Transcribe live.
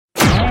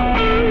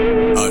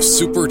a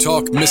Super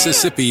Talk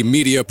Mississippi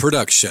media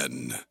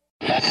production.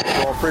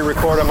 I'll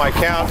pre-record on my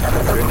count.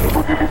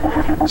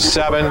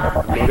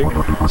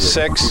 7,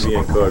 6,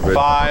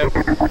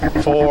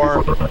 5,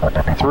 4,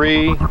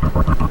 3,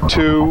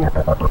 2.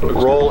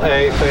 Roll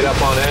A, fade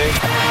up on A.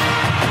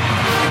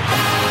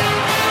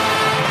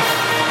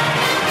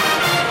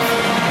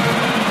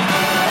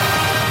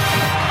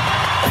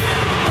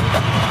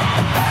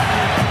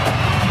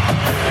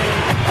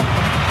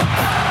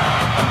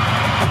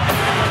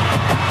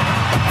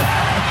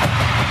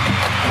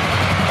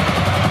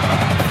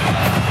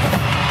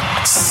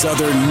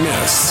 Southern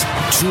Miss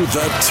to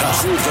the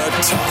top.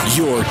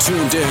 You're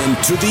tuned in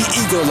to the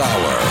Eagle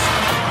Hour.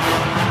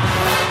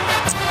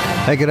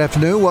 Hey, good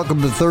afternoon.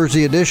 Welcome to the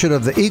Thursday edition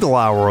of the Eagle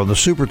Hour on the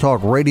Super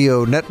Talk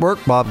Radio Network.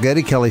 Bob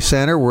Getty, Kelly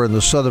Sander. We're in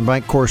the Southern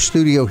Bancorp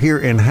studio here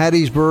in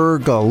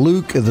Hattiesburg.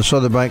 Luke in the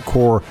Southern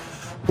Bancorp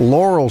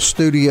Laurel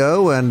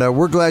studio, and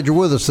we're glad you're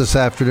with us this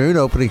afternoon.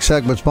 Opening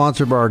segment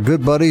sponsored by our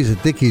good buddies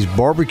at Dickey's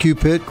Barbecue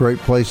Pit. Great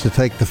place to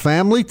take the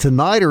family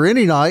tonight or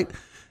any night.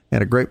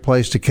 And a great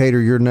place to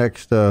cater your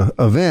next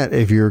event.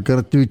 If you're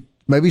going to do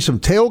maybe some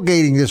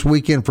tailgating this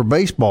weekend for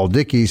baseball,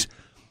 Dickey's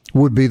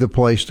would be the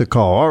place to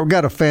call. All right, we've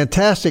got a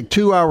fantastic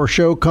 2-hour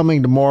show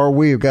coming tomorrow.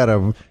 We've got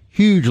a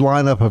huge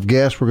lineup of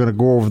guests. We're going to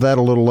go over that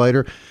a little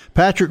later.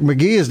 Patrick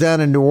McGee is down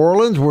in New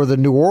Orleans, where the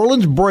New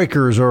Orleans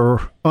Breakers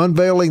are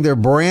unveiling their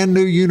brand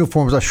new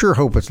uniforms. I sure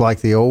hope it's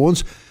like the old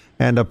ones.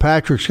 And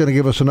Patrick's going to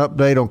give us an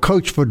update on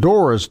Coach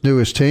Fedora's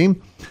newest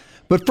team.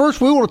 But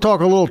first, we want to talk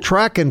a little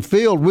track and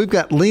field. We've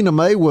got Lena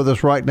May with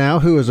us right now,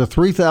 who is a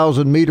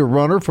 3,000-meter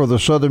runner for the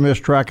Southern Miss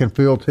track and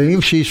field team.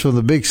 She's from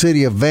the big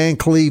city of Van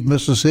Cleve,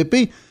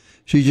 Mississippi.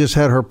 She just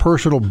had her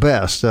personal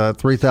best,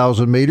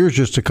 3,000 meters,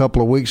 just a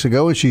couple of weeks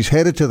ago, and she's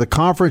headed to the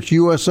Conference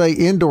USA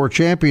Indoor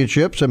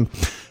Championships. And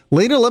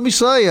Lena, let me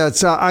say, I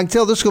can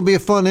tell this is going to be a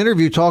fun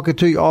interview talking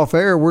to you off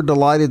air. We're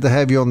delighted to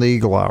have you on the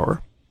Eagle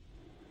Hour.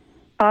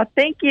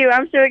 Thank you.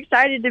 I'm so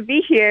excited to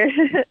be here.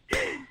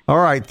 All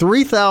right,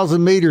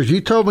 3,000 meters.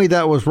 You told me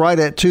that was right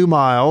at 2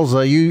 miles.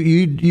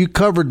 You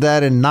covered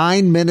that in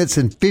 9 minutes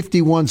and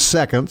 51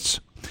 seconds.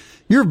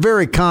 You're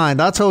very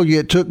kind. I told you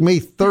it took me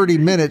 30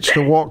 minutes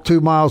to walk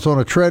 2 miles on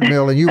a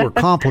treadmill, and you were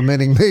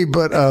complimenting me.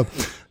 But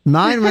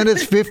 9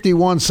 minutes,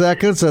 51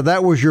 seconds,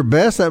 that was your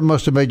best? That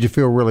must have made you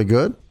feel really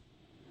good.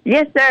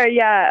 Yes, sir.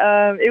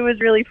 Yeah, it was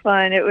really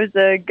fun. It was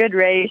a good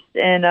race,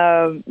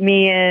 and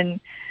me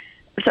and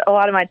a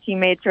lot of my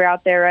teammates were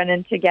out there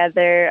running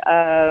together,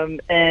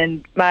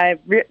 and my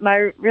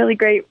really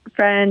great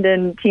friend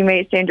and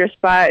teammate Sandra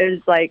Spot, it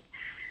was like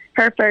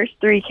her first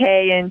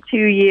 3K in 2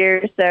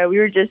 years, so we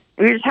were just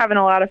having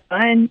a lot of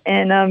fun,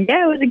 and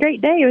it was a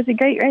great day. It was a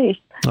great race.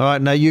 All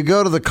right, now you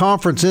go to the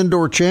Conference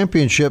Indoor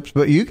Championships,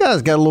 but you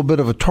guys got a little bit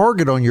of a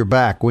target on your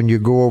back when you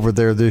go over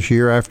there this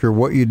year after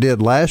what you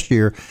did last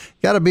year.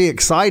 Got to be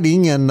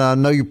exciting, and I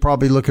know you're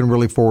probably looking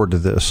really forward to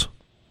this.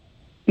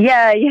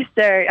 Yeah, yes,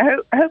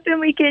 sir. Hoping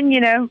we can,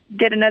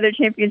 get another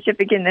championship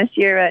again this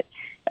year. But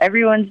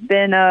everyone's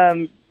been,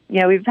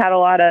 we've had a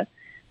lot of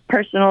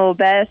personal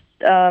bests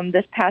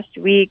this past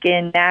week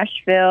in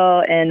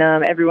Nashville, and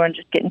everyone's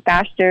just getting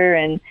faster,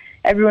 and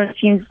everyone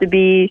seems to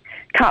be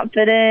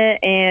confident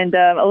and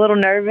a little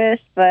nervous,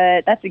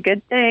 but that's a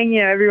good thing.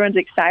 Everyone's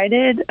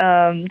excited.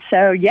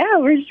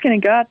 We're just going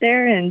to go out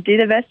there and do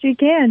the best we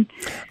can.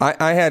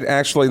 I had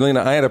actually,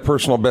 Lena, I had a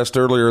personal best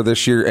earlier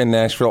this year in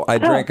Nashville. I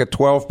drank a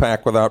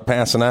 12-pack without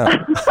passing out.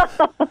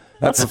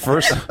 That's the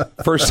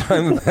first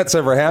time that's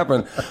ever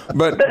happened.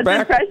 But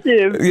that's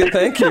impressive. Yeah,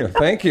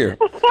 thank you.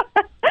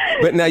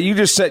 But now you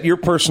just set your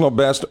personal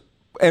best.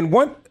 And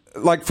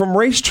from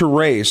race to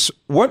race,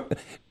 what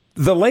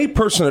the lay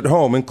person at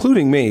home,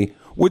 including me,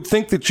 would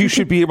think that you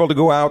should be able to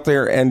go out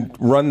there and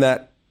run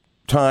that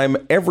time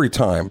every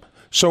time.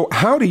 So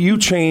how do you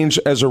change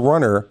as a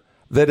runner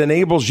that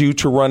enables you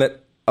to run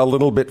it a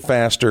little bit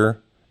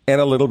faster and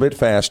a little bit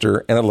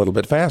faster and a little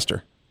bit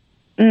faster?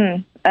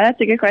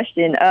 That's a good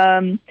question.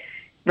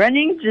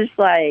 Running just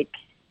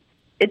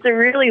it's a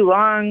really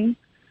long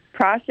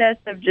process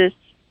of just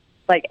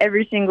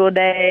every single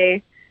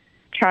day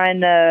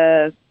trying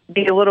to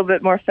be a little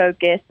bit more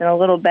focused and a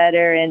little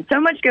better. And so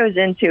much goes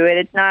into it.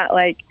 It's not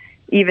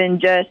even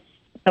just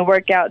the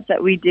workouts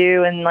that we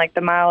do and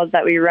the miles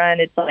that we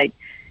run. It's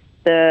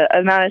the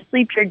amount of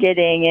sleep you're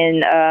getting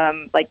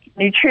and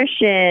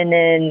nutrition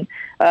and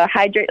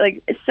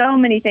hydrate. So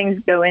many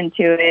things go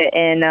into it.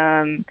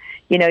 And,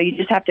 you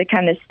just have to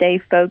kind of stay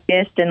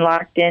focused and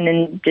locked in,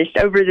 and just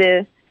over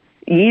the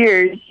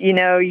years,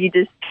 you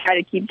just try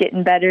to keep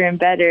getting better and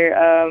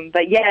better.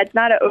 But yeah, it's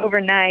not an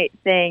overnight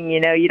thing.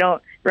 You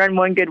don't run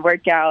one good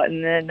workout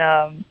and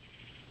then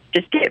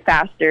just get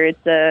faster.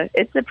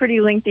 It's a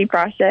pretty lengthy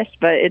process,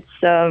 but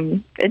it's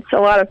a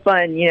lot of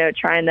fun.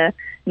 Trying to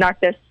knock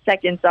those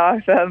seconds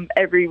off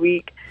every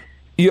week.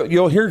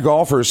 You'll hear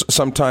golfers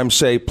sometimes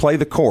say, "Play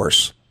the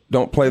course,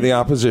 don't play the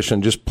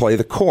opposition. Just play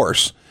the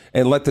course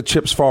and let the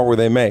chips fall where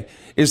they may."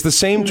 Is the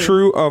same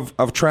true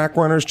of track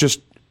runners?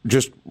 Just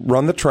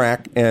run the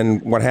track,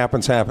 and what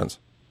happens, happens.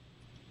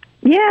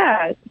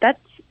 Yeah,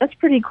 that's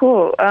pretty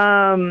cool.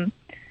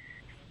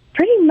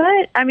 Pretty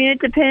much. I mean, it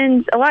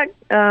depends a lot.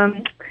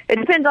 It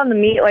depends on the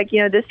meet. Like,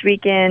 this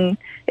weekend,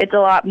 it's a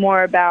lot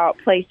more about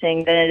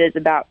placing than it is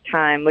about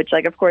time, which,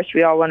 like, of course,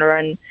 we all want to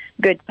run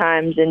good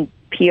times and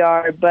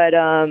PR. But,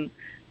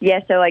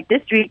 so, like,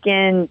 this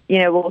weekend,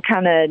 we'll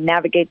kind of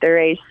navigate the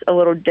race a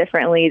little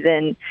differently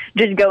than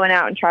just going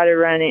out and try to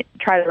run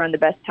the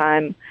best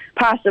time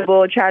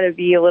possible, try to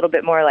be a little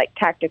bit more, like,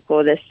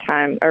 tactical this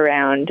time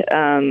around.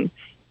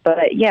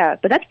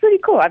 But that's pretty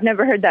cool. I've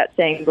never heard that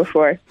saying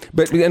before.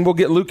 And we'll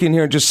get Luke in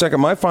here in just a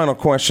second. My final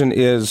question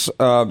is,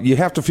 you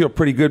have to feel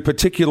pretty good,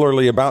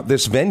 particularly about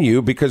this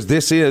venue, because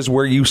this is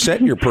where you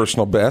set your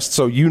personal best.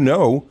 So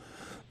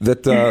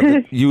that,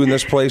 that you and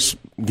this place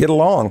get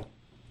along.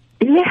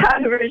 Yeah,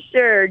 for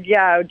sure.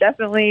 Yeah,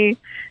 definitely.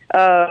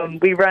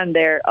 We run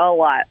there a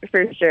lot,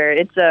 for sure.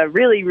 It's a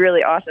really,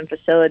 really awesome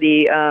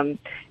facility.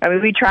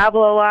 We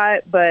travel a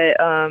lot, but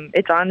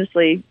it's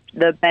honestly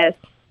the best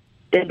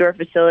indoor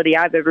facility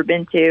I've ever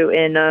been to,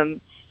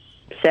 and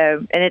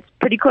it's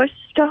pretty close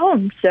to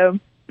home. So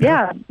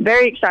yeah,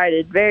 very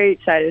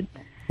excited.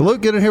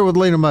 Luke, get in here with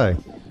Lena May.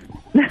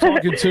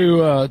 Talking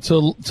to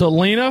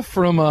Lena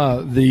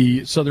from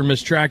the Southern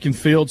Miss Track and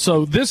Field.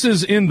 So this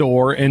is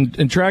indoor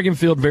and track and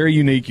field, very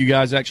unique. You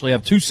guys actually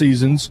have 2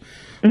 seasons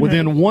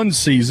within one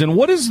season.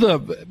 What is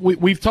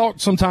we've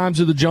talked sometimes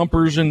to the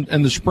jumpers and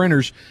the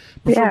sprinters.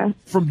 But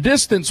from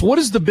distance, what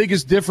is the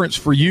biggest difference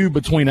for you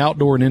between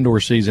outdoor and indoor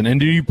season? And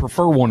do you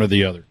prefer one or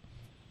the other?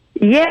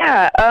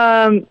 Yeah,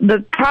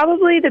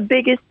 probably the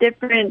biggest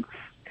difference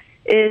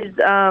is,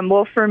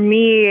 for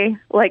me,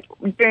 like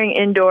during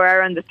indoor, I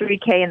run the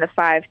 3K and the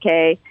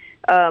 5K.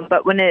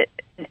 But when it's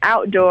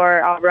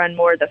outdoor, I'll run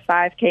more the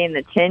 5K and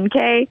the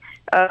 10K.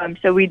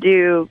 So we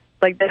do,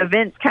 like, the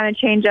events kind of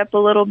change up a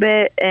little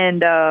bit.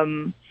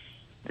 And,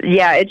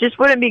 it just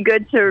wouldn't be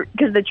good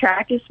because the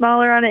track is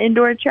smaller on an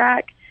indoor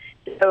track.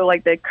 So,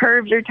 like, the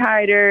curves are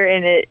tighter,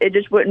 and it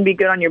just wouldn't be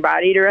good on your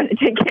body to run a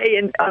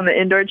 10K on the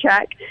indoor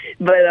track.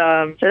 But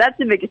so that's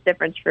the biggest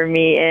difference for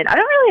me. And I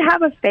don't really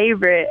have a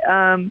favorite.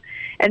 And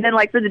then,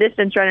 like, for the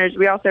distance runners,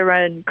 we also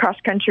run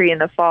cross-country in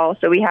the fall.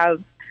 So we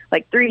have,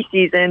 like, 3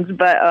 seasons.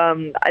 But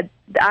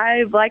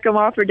I like them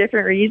all for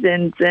different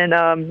reasons.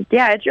 And,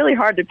 it's really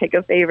hard to pick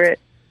a favorite.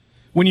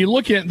 When you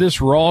look at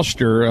this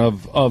roster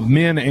of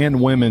men and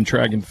women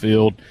track and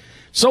field,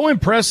 so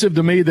impressive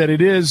to me that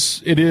it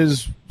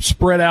is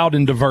spread out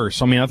and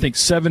diverse. I mean, I think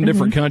 7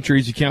 different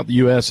countries. You count the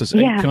U.S. as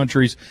 8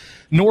 countries.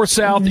 North,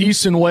 South,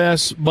 East, and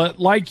West. But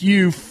like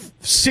you,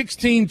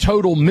 16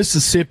 total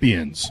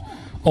Mississippians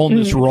on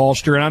this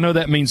roster. And I know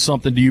that means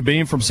something to you,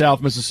 being from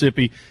South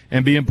Mississippi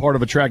and being part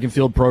of a track and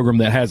field program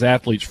that has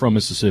athletes from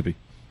Mississippi.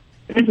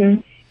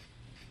 Yeah,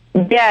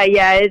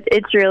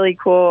 it's really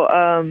cool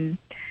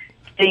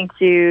getting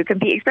to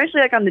compete, especially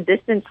like on the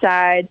distance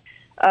side.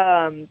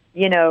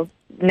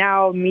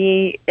 Now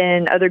me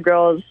and other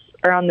girls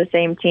are on the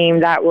same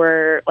team that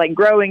were, like,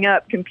 growing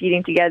up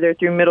competing together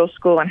through middle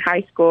school and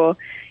high school.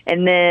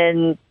 And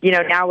then,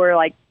 now we're,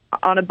 like,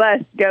 on a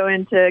bus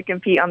going to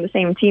compete on the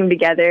same team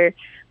together,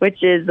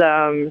 which is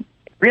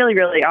really,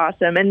 really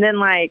awesome. And then,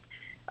 like,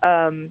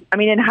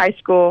 in high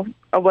school,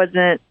 I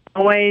wasn't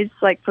always,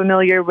 like,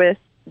 familiar with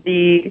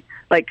the,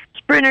 like,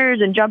 sprinters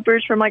and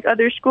jumpers from, like,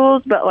 other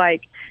schools, but,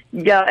 like,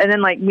 and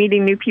then, like,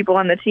 meeting new people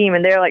on the team,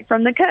 and they're, like,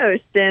 from the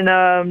coast,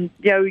 and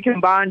we can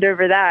bond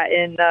over that,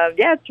 and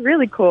it's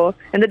really cool,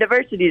 and the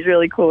diversity is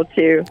really cool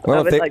too.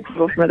 Well, with like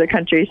people from other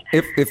countries.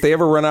 If they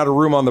ever run out of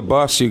room on the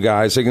bus, you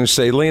guys, they're going to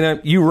say,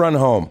 "Lena, you run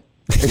home."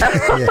 Oh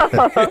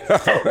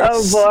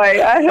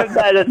boy, I hope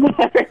that has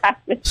never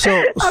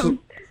happened.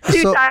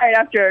 Too tired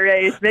after a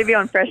race, maybe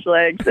on fresh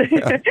legs.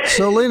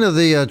 So, Lena,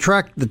 the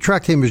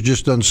track team has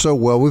just done so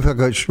well. We've had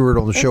Coach Stewart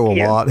on the show a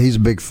lot. He's a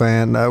big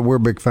fan. We're a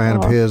big fan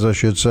of his, I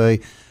should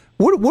say.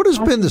 What has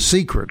been the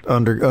secret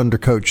under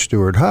Coach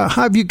Stewart? How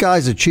have you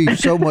guys achieved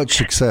so much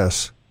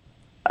success?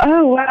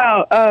 Oh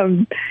wow,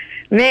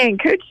 man,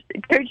 Coach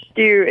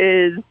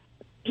Stu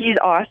he's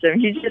awesome.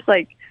 He's just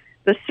like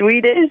the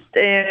sweetest,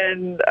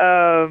 and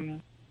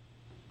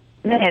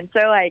so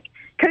like.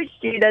 Coach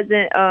Stu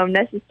doesn't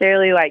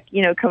necessarily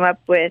come up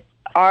with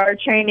our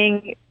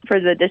training for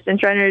the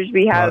distance runners.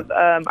 We have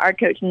our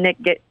coach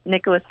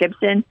Nicholas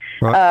Gibson,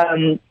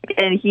 and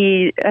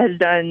he has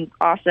done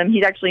awesome.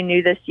 He's actually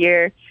new this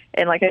year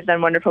and has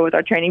done wonderful with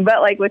our training.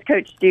 But with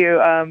Coach Stu,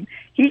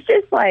 he's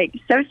just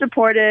so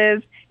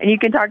supportive, and you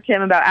can talk to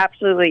him about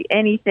absolutely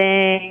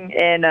anything.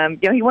 And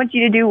he wants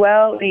you to do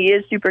well. And he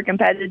is super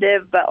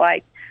competitive, but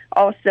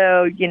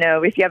also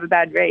if you have a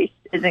bad race,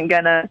 isn't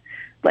gonna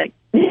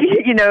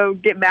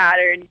get mad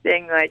or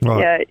anything.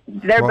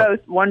 They're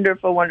both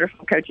wonderful,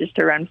 wonderful coaches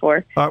to run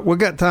for. All right, we've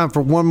got time for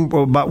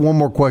about one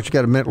more question.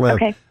 Got a minute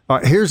left. Okay. All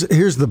right, here's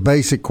the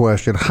basic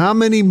question. How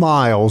many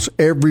miles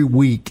every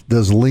week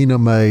does Lena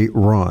May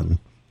run?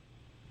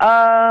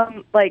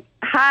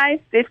 High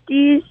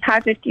 50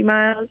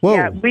 miles. Whoa,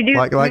 yeah, we do.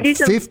 Like we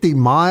do 50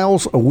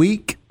 miles a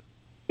week?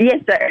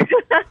 Yes, sir.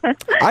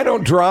 I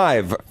don't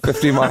drive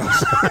 50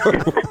 miles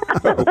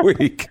a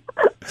week.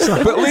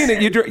 But Lena,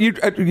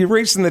 you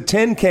race in the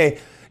 10K.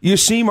 You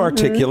seem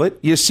articulate.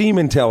 You seem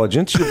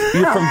intelligent.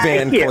 You're from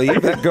Van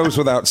Cleve. That goes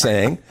without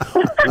saying.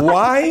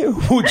 Why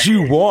would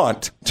you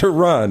want to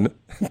run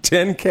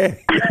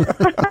 10K?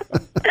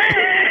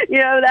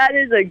 That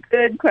is a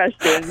good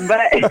question,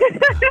 but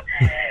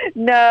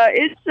no,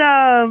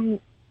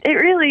 it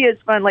really is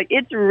fun. Like,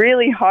 it's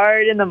really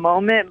hard in the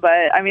moment,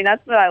 but I mean,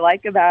 that's what I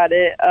like about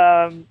it.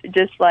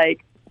 Just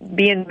like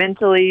being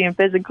mentally and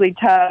physically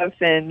tough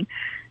and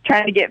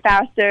trying to get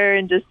faster,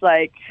 and just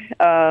like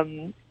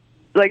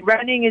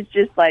running is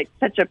just like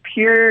such a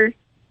pure,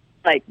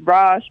 like,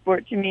 raw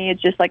sport to me.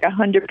 It's just like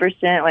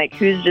 100%, like,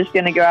 who's just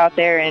going to go out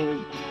there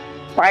and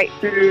fight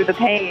through the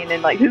pain,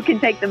 and like who can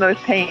take the most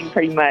pain,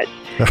 pretty much.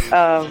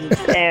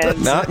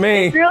 And not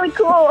me. It's really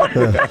cool.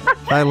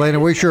 Hey, Lena,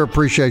 we sure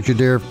appreciate you,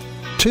 dear.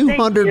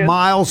 200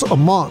 miles a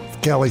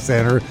month, Kelly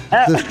Sander,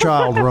 this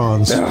child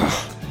runs.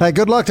 Hey,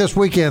 good luck this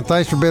weekend.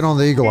 Thanks for being on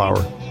the Eagle Hour.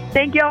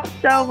 Thank you all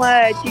so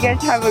much. You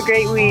guys have a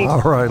great week.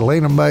 All right,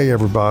 Lena May,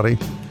 everybody.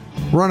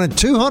 Running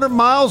 200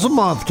 miles a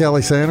month,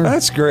 Kelly Sander.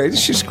 That's great.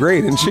 She's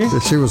great, isn't she?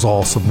 She was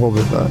awesome. We'll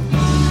be back.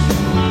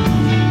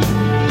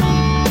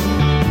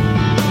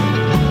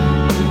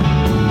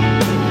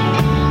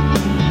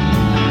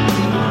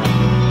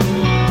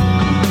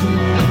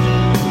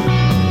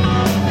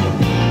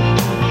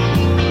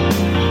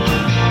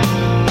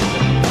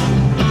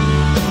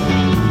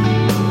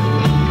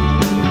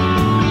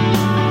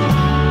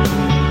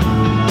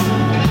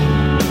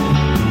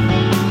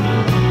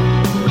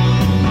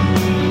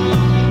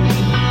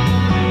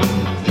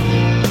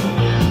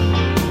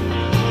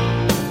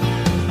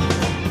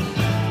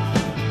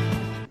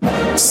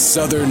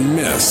 Southern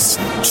Miss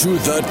to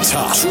the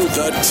top. To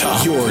the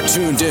top. You're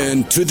tuned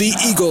in to the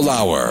Eagle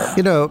Hour.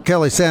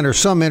 Kelly Sanders,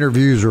 some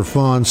interviews are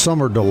fun,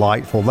 some are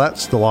delightful.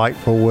 That's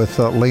delightful with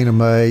Lena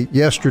May.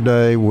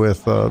 Yesterday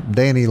with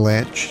Danny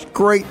Lynch.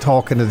 Great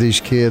talking to these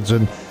kids.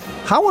 And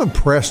how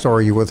impressed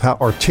are you with how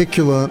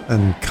articulate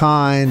and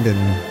kind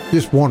and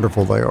just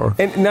wonderful they are?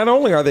 And not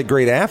only are they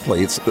great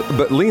athletes,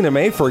 but Lena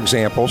May, for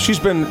example, she's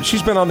been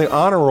on the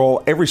honor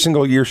roll every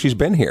single year she's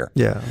been here.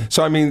 Yeah.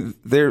 So I mean,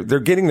 they're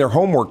getting their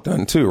homework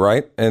done too,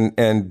 right?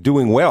 And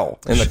doing well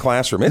in the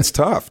classroom. It's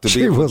tough to be.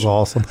 She was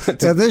awesome. And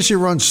then she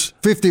runs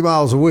 50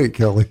 miles a week,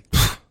 Kelly.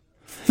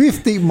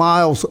 50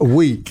 miles a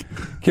week.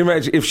 Can you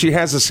imagine if she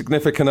has a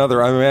significant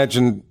other? I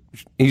imagine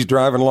he's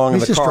driving along in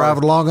the car. He's just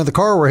driving along in the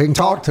car where he can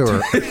talk to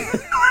her.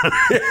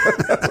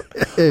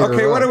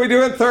 Okay, what are we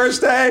doing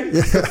Thursday?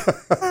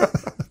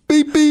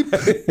 Beep, beep.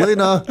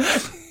 Lena.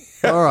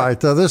 All right.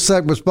 This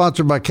segment is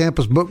sponsored by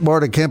Campus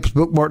Bookmart and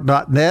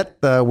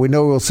campusbookmart.net. We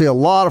know we'll see a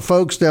lot of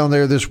folks down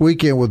there this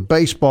weekend with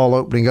baseball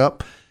opening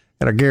up.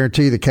 And I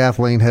guarantee that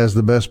Kathleen has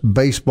the best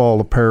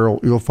baseball apparel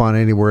you'll find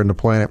anywhere in the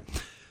planet.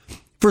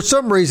 For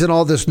some reason,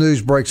 all this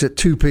news breaks at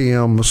 2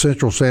 p.m.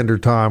 Central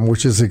Standard Time,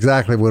 which is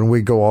exactly when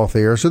we go off the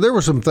air. So there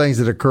were some things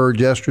that occurred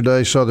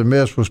yesterday. Southern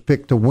Miss was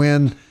picked to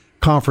win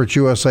Conference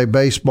USA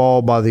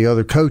baseball by the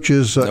other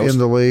coaches in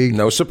the league.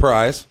 No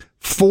surprise.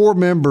 4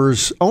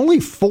 members, only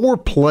 4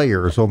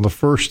 players on the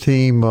first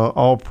team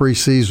all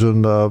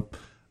preseason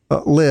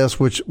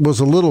list, which was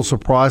a little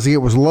surprising. It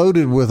was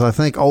loaded with, I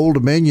think, Old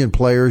Dominion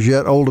players,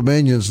 yet Old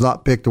Dominion's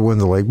not picked to win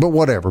the league. But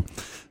whatever.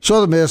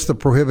 Southern Miss, the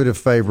prohibitive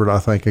favorite, I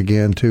think,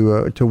 again,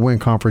 to win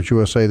Conference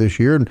USA this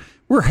year. And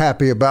we're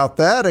happy about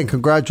that. And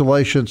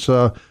congratulations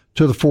to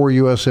the 4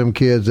 USM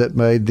kids that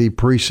made the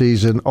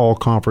preseason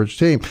all-conference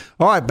team.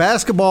 All right,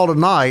 basketball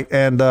tonight.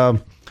 And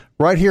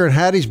right here in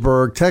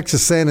Hattiesburg,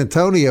 Texas San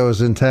Antonio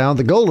is in town.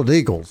 The Golden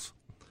Eagles.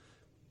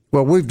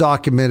 Well, we've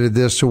documented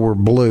this so we're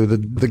blue.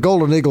 The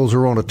Golden Eagles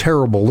are on a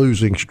terrible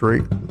losing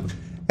streak.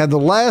 And the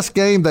last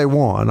game they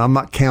won, I'm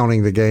not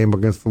counting the game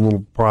against the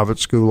little private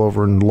school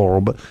over in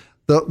Laurel, but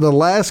the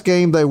last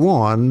game they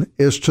won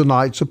is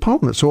tonight's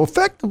opponent. So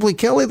effectively,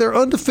 Kelly, they're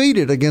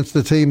undefeated against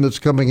the team that's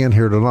coming in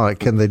here tonight.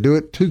 Can they do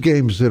it 2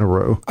 games in a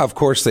row? Of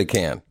course they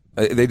can.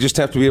 They just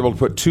have to be able to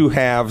put 2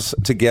 halves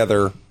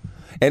together.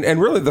 And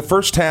really, the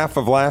first half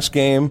of last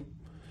game,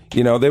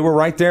 they were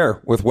right there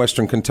with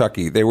Western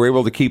Kentucky. They were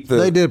able to keep the...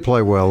 They did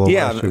play well. The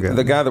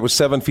guy that was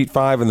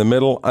 7'5" in the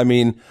middle. I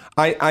mean,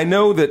 I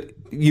know that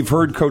you've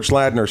heard Coach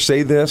Ladner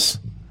say this,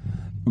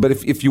 but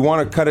if you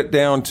want to cut it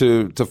down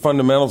to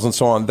fundamentals and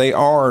so on, they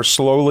are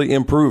slowly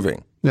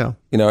improving. Yeah.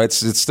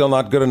 It's still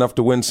not good enough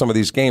to win some of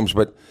these games,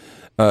 but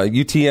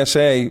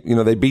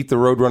UTSA, they beat the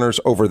Roadrunners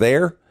over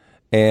there,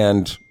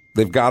 and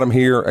they've got them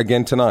here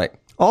again tonight.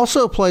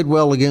 Also played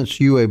well against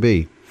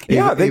UAB.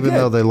 Even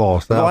though they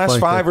lost. The last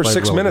 5 or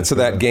 6 minutes of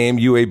that game,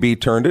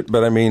 UAB turned it,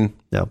 but I mean...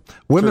 Yeah.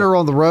 Women are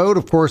on the road.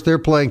 Of course, they're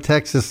playing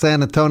Texas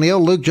San Antonio.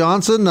 Luke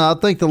Johnson, I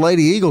think the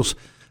Lady Eagles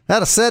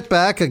had a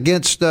setback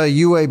against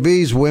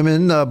UAB's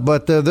women,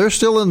 but they're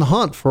still in the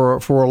hunt for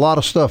a lot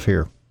of stuff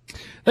here.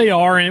 They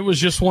are, and it was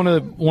just one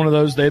of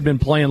those. They had been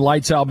playing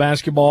lights out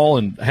basketball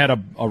and had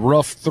a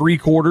rough 3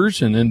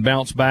 quarters, and then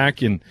bounced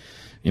back and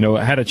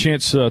had a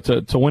chance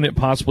to win it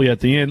possibly at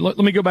the end. Let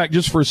me go back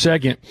just for a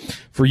second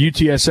for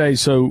UTSA.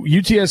 So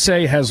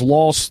UTSA has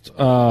lost,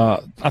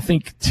 I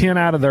think, 10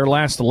 out of their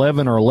last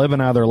 11 or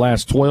 11 out of their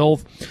last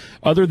 12.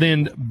 Other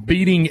than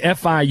beating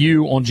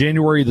FIU on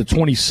January the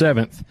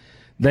 27th,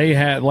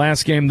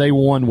 last game they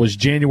won was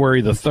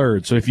January the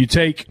 3rd. So if you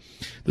take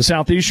the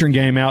Southeastern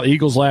game out, the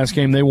Eagles' last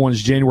game they won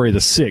is January the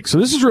 6th. So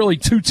this is really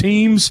two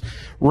teams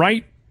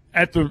right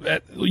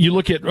you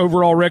look at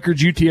overall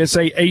records,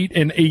 UTSA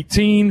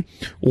 8-18,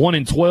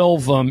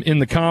 1-12 in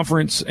the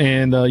conference,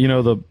 and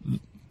the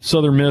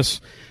Southern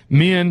Miss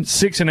men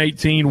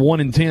 6-18,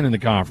 1-10 in the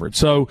conference.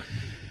 So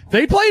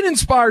they played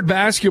inspired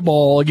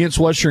basketball against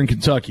Western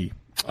Kentucky.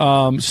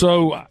 I'm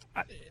going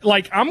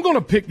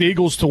to pick the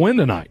Eagles to win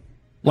tonight.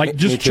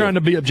 Just trying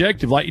to be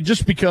objective,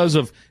 just because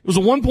it was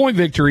a 1-point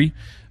victory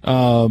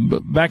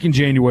back in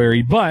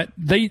January, but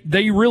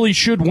they really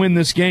should win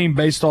this game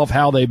based off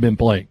how they've been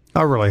playing.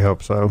 I really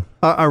hope so.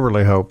 I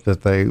really hope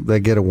that they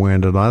get a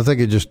win tonight. I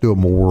think it just do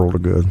them a world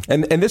of good.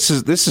 And this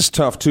is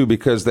tough too,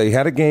 because they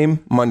had a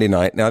game Monday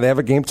night. Now they have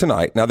a game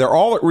tonight. Now they're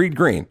all at Reed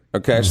Green.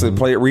 Okay, so they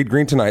play at Reed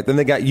Green tonight. Then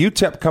they got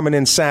UTEP coming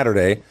in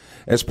Saturday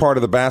as part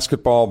of the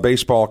basketball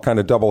baseball kind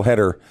of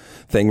doubleheader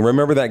thing.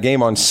 Remember, that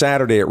game on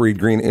Saturday at Reed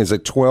Green is a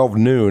 12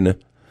 noon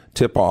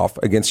tip off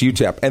against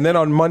UTEP. And then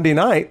on Monday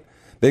night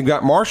they've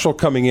got Marshall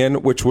coming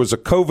in, which was a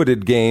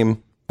COVID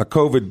game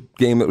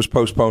that was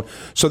postponed.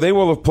 So they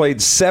will have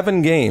played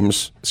 4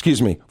 games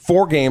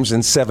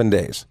in 7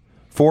 days.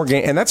 4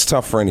 games, and that's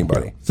tough for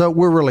anybody. So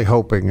we're really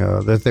hoping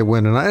that they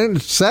win tonight. And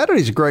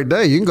Saturday's a great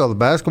day. You can go to the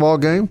basketball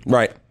game.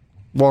 Right.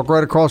 Walk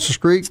right across the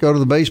street, go to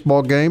the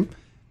baseball game.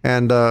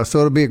 And so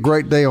it'll be a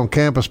great day on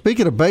campus.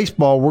 Speaking of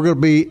baseball, we're going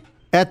to be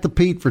at the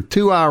Pete for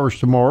 2 hours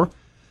tomorrow.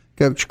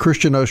 Coach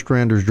Christian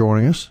Ostrander's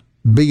joining us.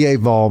 B.A.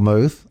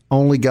 Volmuth,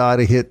 only guy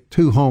to hit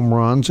 2 home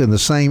runs in the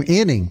same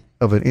inning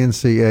of an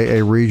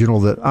NCAA regional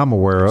that I'm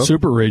aware of.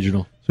 Super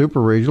regional.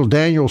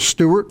 Daniel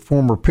Stewart,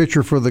 former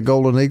pitcher for the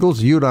Golden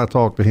Eagles. You and I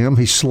talked to him.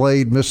 He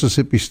slayed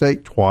Mississippi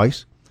State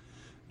twice.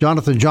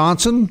 Jonathan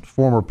Johnson,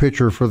 former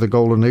pitcher for the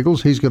Golden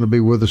Eagles. He's going to be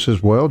with us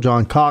as well.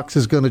 John Cox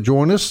is going to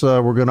join us.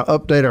 We're going to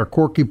update our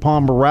Corky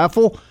Palmer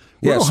raffle.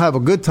 We're going to have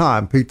a good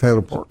time, Pete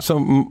Taylor Park. So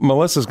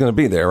Melissa's going to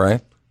be there,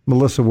 right?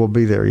 Melissa will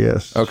be there,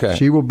 yes. Okay.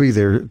 She will be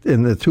there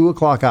in the 2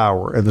 o'clock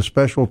hour, in the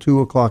special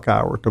 2 o'clock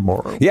hour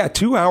tomorrow. Yeah,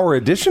 2-hour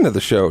edition of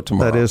the show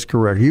tomorrow. That is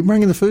correct. Are you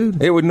bringing the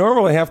food? It would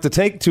normally have to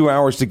take 2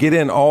 hours to get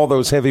in all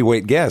those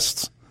heavyweight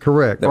guests.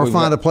 Correct. Or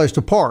find a place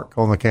to park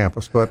on the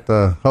campus, but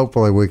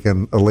hopefully we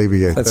can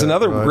alleviate that. That's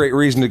another great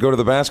reason to go to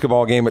the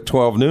basketball game at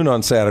 12 noon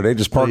on Saturday.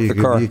 Just park the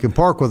car. You can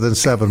park within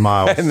 7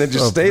 miles and then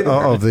just stay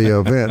there. Of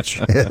the bench.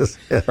 Yes.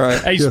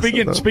 Right. Hey,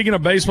 speaking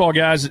of baseball,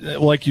 guys,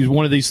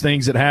 one of these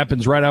things that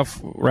happens right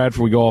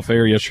after we go off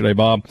air yesterday,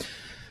 Bob.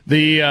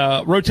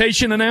 The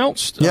rotation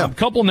announced. Yeah. A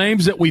couple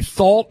names that we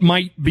thought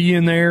might be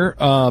in there.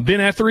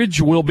 Ben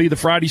Etheridge will be the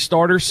Friday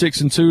starter,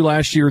 6-2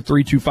 last year,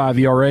 3.25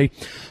 ERA.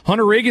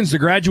 Hunter Riggins, the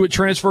graduate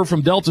transfer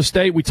from Delta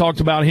State. We talked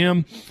about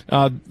him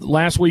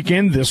last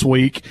weekend, this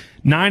week.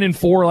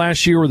 9-4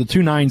 last year with a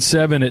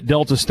 2.97 at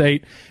Delta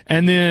State.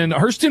 And then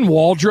Hurston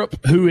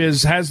Waldrop, who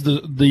has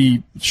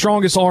the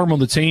strongest arm on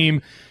the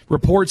team.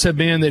 Reports have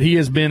been that he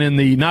has been in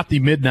not the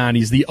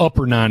mid-90s, the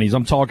upper 90s.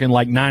 I'm talking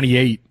like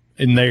 98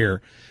 in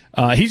there.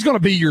 He's going to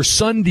be your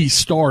Sunday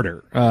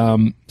starter,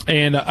 and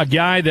a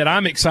guy that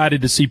I'm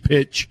excited to see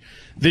pitch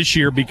this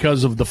year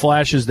because of the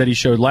flashes that he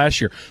showed last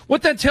year.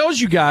 What that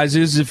tells you guys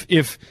is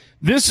if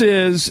this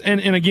is,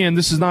 and again,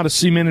 this is not a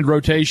cemented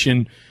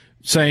rotation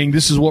saying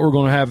this is what we're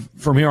going to have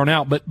from here on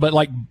out, but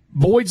like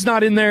Boyd's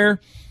not in there,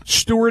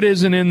 Stewart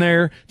isn't in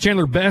there,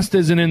 Chandler Best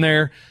isn't in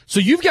there. So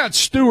you've got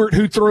Stewart,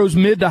 who throws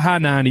mid to high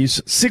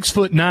 90s,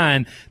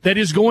 6'9", that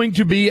is going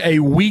to be a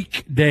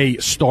weekday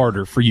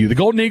starter for you. The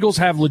Golden Eagles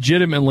have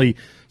legitimately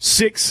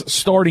 6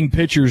 starting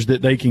pitchers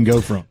that they can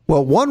go from.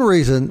 Well, one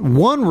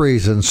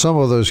reason some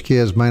of those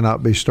kids may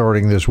not be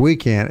starting this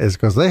weekend is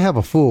because they have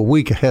a full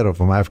week ahead of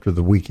them after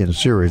the weekend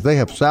series. They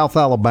have South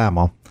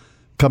Alabama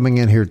coming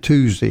in here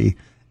Tuesday.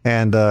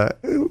 And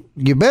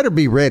you better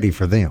be ready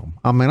for them.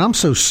 I mean, I'm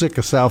so sick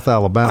of South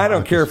Alabama. I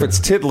don't care if it's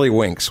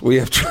tiddlywinks. We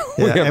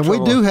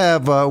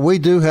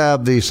do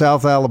have the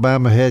South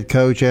Alabama head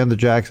coach and the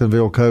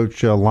Jacksonville coach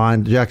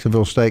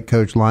Jacksonville State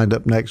coach lined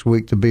up next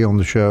week to be on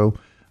the show.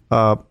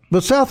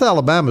 But South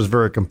Alabama is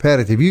very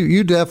competitive.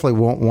 You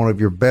definitely want one of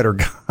your better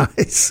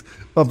guys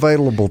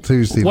available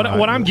Tuesday night.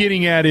 What I'm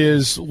getting at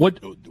is what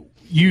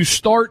you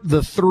start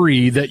the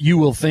 3 that you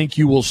will think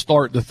you will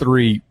start the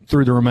 3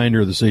 through the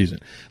remainder of the season.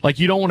 Like,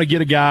 you don't want to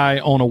get a guy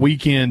on a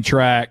weekend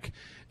track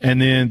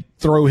and then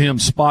throw him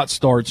spot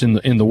starts in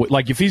the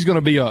like, if he's going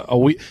to be a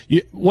week.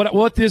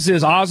 What this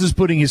is, Oz is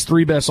putting his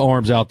 3 best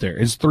arms out there,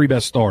 his 3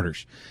 best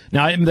starters.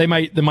 Now they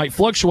might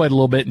fluctuate a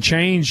little bit and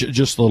change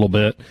just a little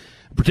bit,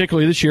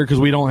 particularly this year because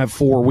we don't have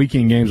 4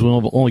 weekend games. We've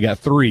only got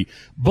 3,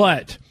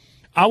 but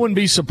I wouldn't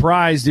be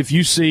surprised if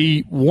you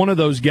see one of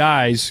those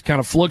guys kind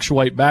of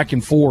fluctuate back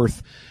and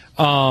forth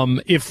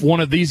if one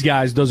of these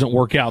guys doesn't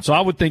work out. So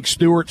I would think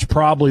Stewart's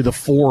probably the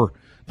four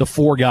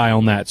guy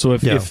on that. So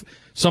if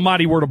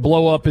somebody were to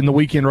blow up in the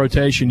weekend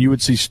rotation, you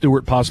would see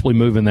Stewart possibly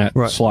moving that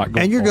slot.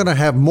 And you're going to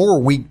have more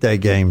weekday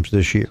games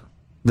this year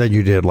than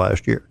you did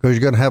last year because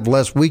you're going to have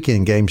less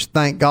weekend games.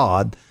 Thank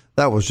God.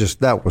 That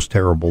was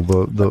terrible,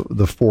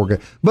 the 4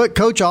 games. But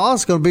Coach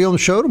Oz is going to be on the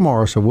show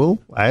tomorrow, so we'll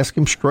ask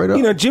him straight up.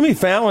 You know, Jimmy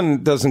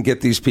Fallon doesn't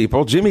get these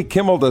people. Jimmy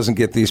Kimmel doesn't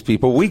get these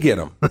people. We get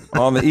them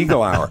on the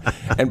Eagle Hour.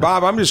 And,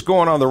 Bob, I'm just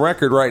going on the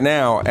record right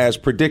now as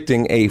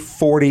predicting a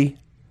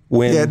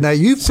 40-win Yeah, now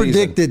you've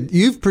season.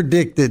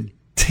 predicted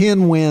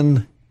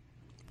 10-win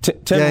 10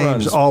 games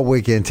runs. all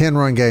weekend,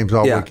 10-run games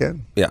all Yeah,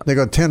 weekend. yeah. They're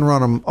going to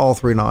 10-run them all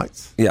 3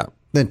 nights. Yeah.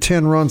 Then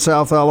 10-run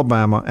South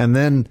Alabama, and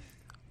then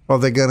are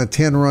they going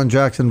to 10-run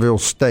Jacksonville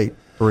State?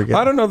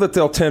 I don't know that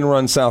they'll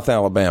 10-run South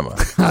Alabama.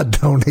 I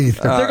don't either.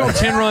 If they're going to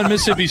 10-run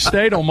Mississippi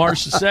State on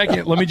March the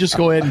 2nd, let me just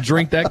go ahead and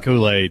drink that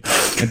Kool-Aid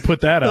and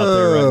put that out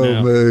there right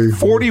now. Man.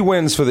 40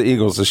 wins for the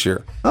Eagles this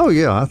year. Oh,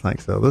 yeah, I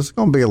think so. This is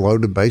going to be a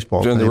loaded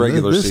baseball During team. the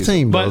regular this season.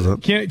 team But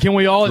doesn't. can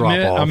we all drop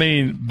admit, off. I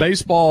mean,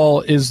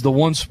 baseball is the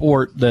one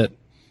sport that,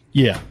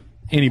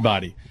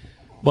 anybody.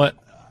 But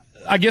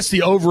I guess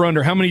the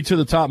over-under, how many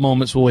to-the-top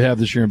moments will we have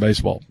this year in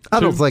baseball? I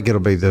don't think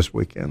it'll be this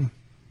weekend.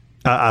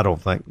 I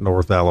don't think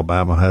North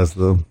Alabama has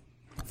the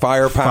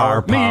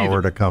Firepower.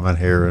 firepower to come in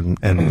here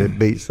and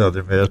beat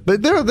Southern Miss.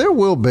 But there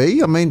will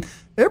be. I mean,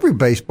 every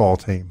baseball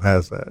team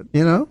has that,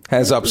 you know?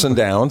 Has ups and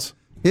downs.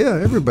 Yeah,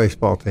 every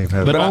baseball team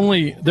has But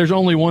that. there's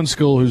only one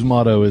school whose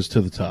motto is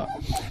to the top.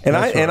 And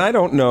I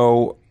don't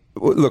know.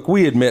 Look,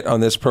 we admit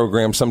on this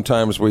program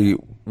sometimes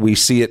we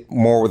see it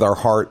more with our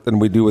heart than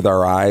we do with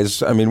our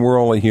eyes. I mean, we're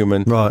only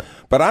human. Right.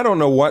 But I don't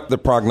know what the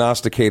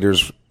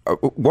prognosticators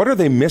what are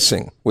they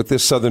missing with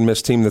this Southern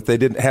Miss team that they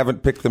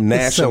haven't picked them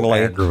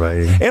nationally? It's so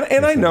aggravating.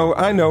 And I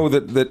know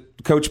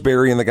that Coach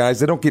Barry and the guys,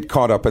 they don't get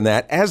caught up in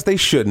that, as they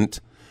shouldn't.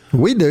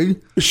 We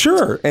do.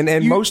 Sure.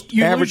 And most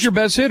you average lose your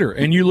best hitter,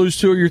 and you lose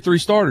 2 of your 3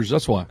 starters.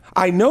 That's why.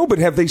 I know, but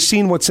have they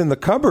seen what's in the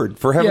cupboard,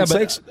 for heaven's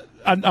sakes?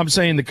 I'm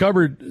saying the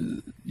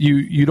cupboard,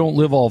 you don't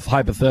live off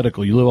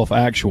hypothetical. You live off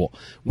actual.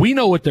 We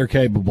know what they're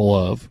capable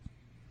of,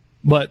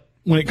 but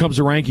when it comes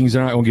to rankings,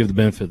 they're not going to give the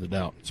benefit of the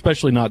doubt,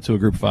 especially not to a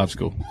Group of 5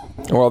 school.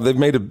 Well, they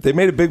made a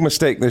big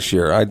mistake this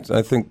year. I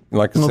think,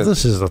 like I said,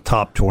 This is a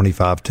top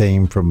 25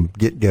 team from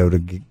get-go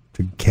to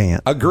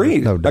can't.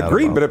 Agreed. No doubt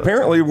Agreed. about But that.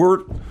 apparently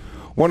we're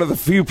one of the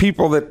few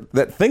people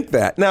that think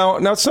that.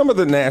 Now some of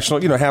the national,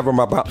 have them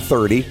about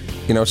 30,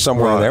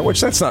 somewhere in there,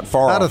 which that's not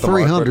far Out off of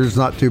 300 is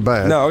not too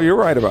bad. No, you're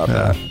right about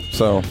that.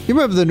 So You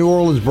remember the New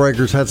Orleans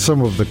Breakers had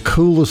some of the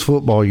coolest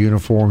football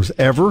uniforms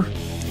ever?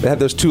 they had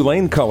those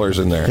Tulane colors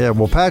in there. Yeah,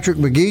 well, Patrick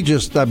McGee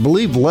just, I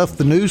believe, left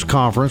the news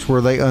conference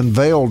where they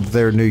unveiled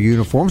their new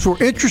uniforms.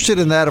 We're interested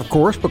in that, of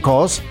course,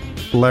 because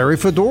Larry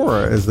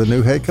Fedora is the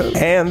new head coach.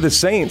 And the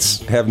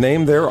Saints have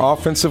named their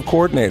offensive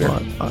coordinator.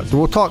 So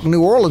we'll talk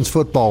New Orleans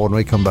football when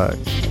we come back.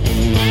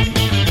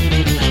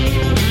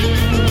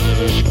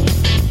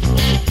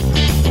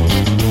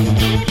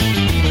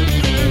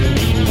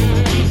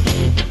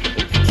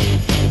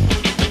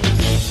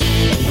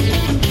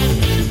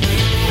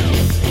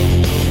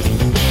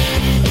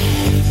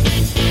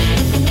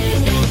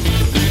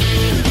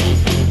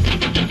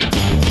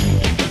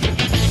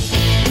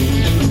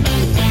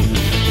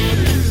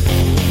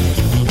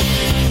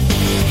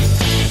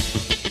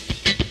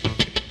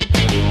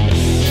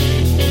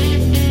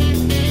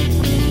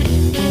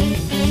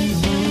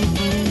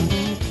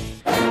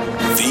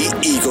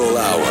 The Eagle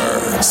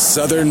Hour.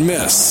 Southern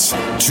Miss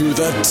to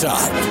the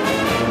top.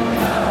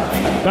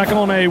 Back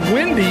on a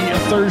windy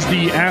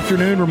Thursday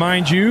afternoon,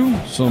 remind you,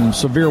 some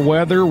severe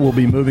weather will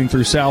be moving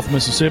through South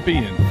Mississippi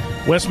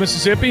and West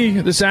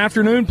Mississippi this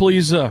afternoon.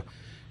 Please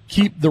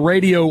keep the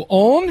radio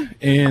on,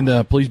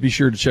 and please be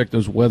sure to check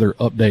those weather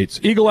updates.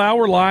 Eagle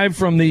Hour live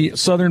from the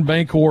Southern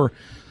Bancorp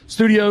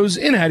Studios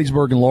in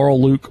Hattiesburg and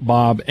Laurel. Luke,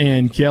 Bob,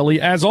 and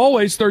Kelly. As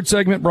always, third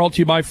segment brought to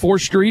you by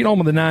 4th Street, home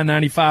of the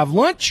 $9.95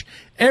 lunch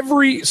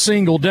every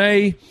single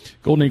day.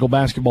 Golden Eagle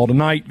basketball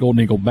tonight,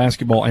 Golden Eagle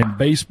basketball and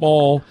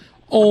baseball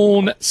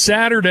on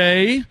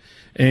Saturday,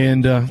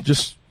 and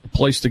just a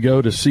place to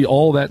go to see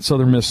all that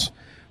Southern Miss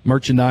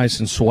merchandise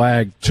and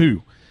swag,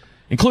 too,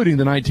 including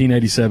the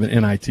 1987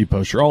 NIT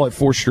poster, all at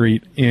 4th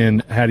Street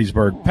in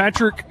Hattiesburg.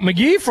 Patrick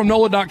McGee from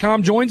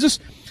NOLA.com joins us.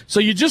 So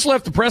you just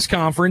left the press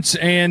conference,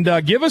 and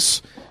give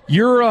us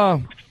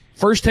your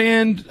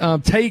firsthand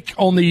take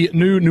on the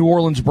new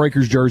Orleans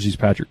Breakers jerseys,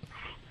 Patrick.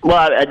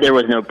 Well, there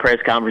was no press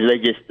conference. They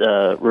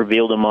just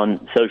revealed them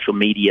on social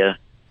media.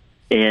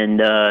 And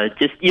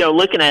just,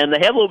 looking at them,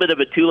 they have a little bit of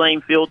a Tulane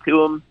feel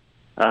to them.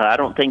 I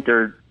don't think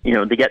they're,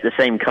 they got the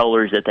same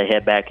colors that they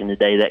had back in the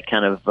day, that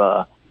kind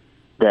of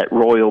that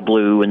royal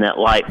blue and that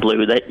light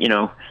blue. That,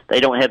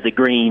 they don't have the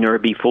green or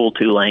be full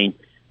Tulane.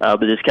 But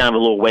there's kind of a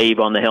little wave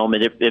on the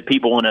helmet. If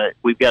people want to,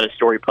 we've got a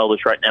story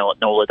published right now at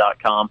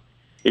NOLA.com.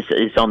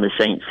 It's on the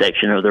Saints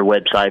section of their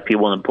website if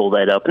people want to pull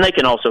that up. And they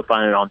can also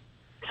find it on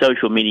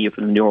social media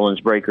from the New Orleans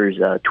Breakers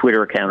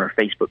Twitter account or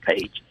Facebook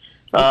page.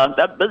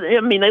 But,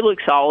 I mean, they look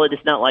solid.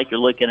 It's not like you're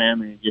looking at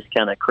them and you just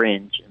kind of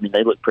cringe. I mean,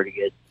 they look pretty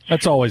good.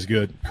 That's always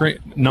good.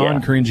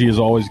 Non-cringy is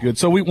always good.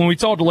 So when we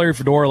talked to Larry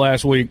Fedora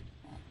last week,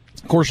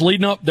 Of course,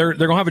 leading up, they're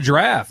going to have a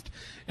draft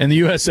in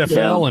the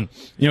USFL,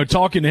 and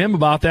talking to him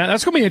about that.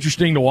 That's going to be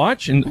interesting to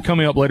watch, and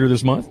coming up later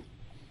this month.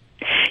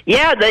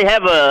 Yeah, they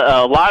have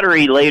a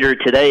lottery later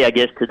today, I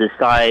guess, to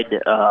decide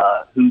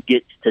who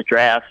gets to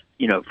draft,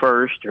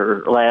 first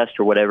or last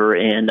or whatever.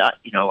 And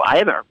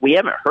we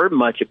haven't heard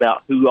much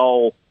about who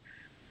all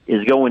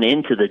is going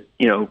into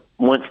the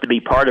wants to be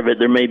part of it.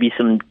 There may be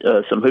some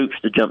hoops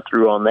to jump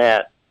through on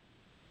that.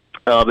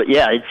 But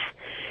yeah,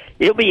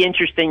 it'll be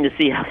interesting to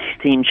see how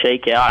these teams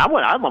shake out. I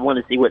want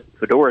to see what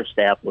Fedora's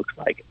staff looks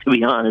like, to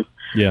be honest.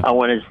 Yeah. I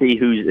want to see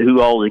who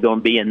all is going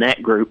to be in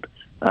that group.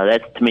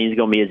 That, to me, is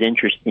going to be as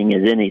interesting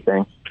as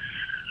anything.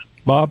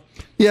 Bob?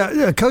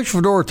 Yeah, Coach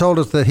Fedora told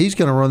us that he's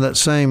going to run that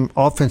same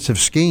offensive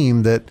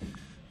scheme that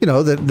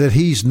that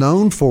he's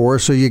known for.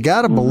 So you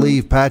got to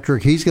believe,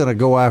 Patrick, he's going to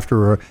go after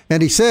her.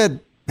 And he said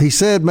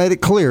made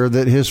it clear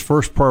that his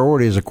first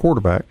priority is a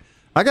quarterback.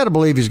 I got to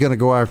believe he's going to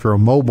go after a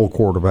mobile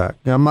quarterback.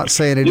 Now, I'm not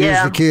saying it is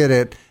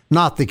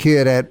not the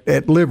kid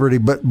at Liberty,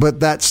 but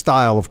that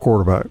style of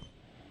quarterback.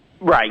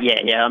 Right.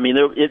 Yeah. I mean,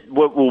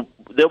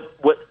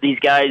 these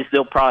guys,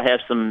 they'll probably have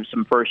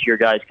some first year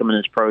guys coming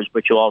as pros,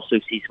 but you'll also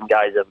see some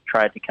guys that have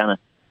tried to kind of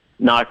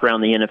knock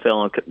around the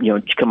NFL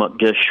and come up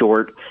just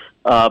short.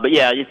 But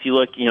yeah, if you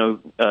look,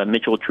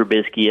 Mitchell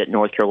Trubisky at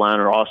North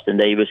Carolina or Austin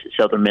Davis at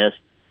Southern Miss,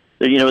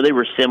 they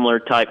were similar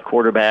type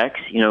quarterbacks.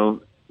 A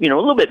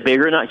little bit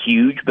bigger, not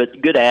huge, but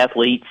good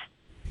athletes,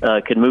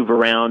 could move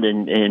around,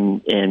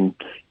 and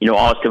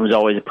Austin was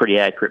always a pretty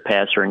accurate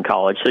passer in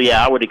college. So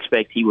yeah, I would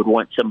expect he would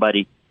want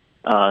somebody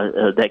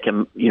that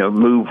can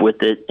move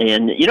with it,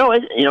 and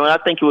I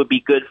think it would be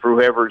good for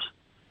whoever's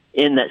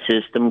in that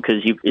system,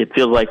 because it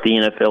feels like the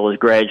NFL is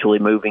gradually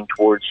moving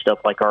towards stuff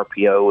like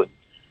RPO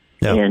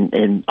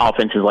and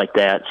offenses like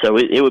that. So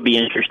it would be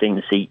interesting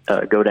to see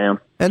go down.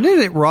 And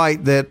isn't it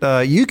right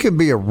that you can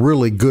be a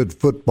really good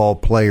football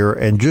player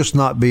and just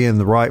not be in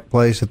the right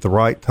place at the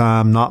right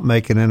time, not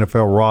make an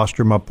NFL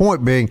roster? My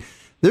point being,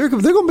 there are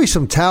going to be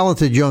some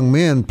talented young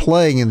men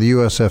playing in the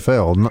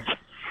USFL.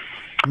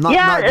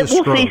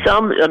 We'll see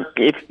some.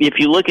 If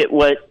you look at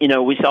what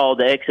we saw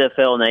the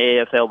XFL and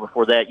the AFL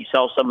before that, you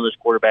saw some of those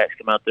quarterbacks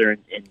come out there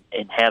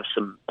and have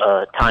some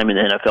time in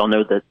the NFL. I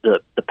know that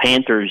the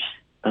Panthers,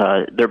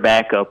 their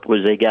backup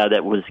was a guy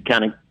that was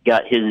kind of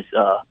got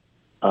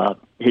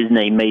his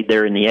name made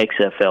there in the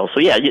XFL. So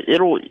yeah,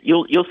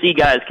 you'll see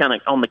guys kind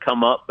of on the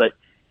come up, but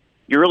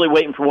you're really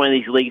waiting for one of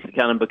these leagues to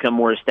kind of become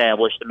more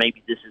established, and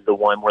maybe this is the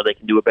one where they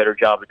can do a better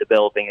job of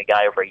developing a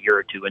guy over a year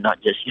or two, and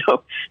not just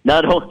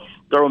not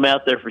throw him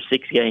out there for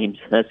 6 games.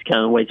 That's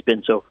kind of the way it's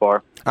been so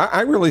far.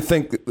 I really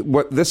think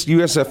what this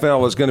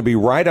USFL is going to be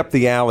right up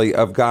the alley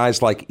of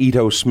guys like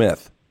Ito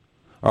Smith.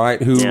 All right,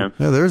 who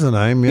there's a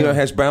name. Yeah.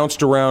 Has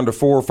bounced around to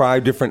 4 or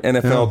 5 different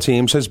NFL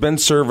teams, has been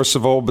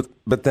serviceable,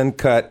 but then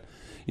cut.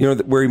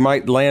 Where he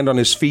might land on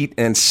his feet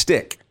and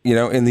stick.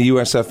 In the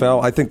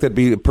USFL, I think that'd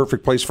be a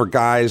perfect place for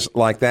guys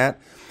like that.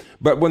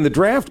 But when the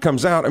draft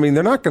comes out, I mean,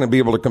 they're not going to be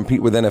able to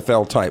compete with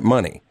NFL type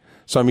money.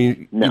 So I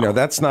mean,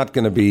 that's not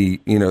going to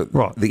be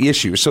the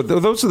issue. So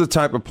those are the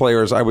type of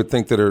players I would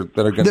think that are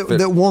going to fit.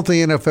 That want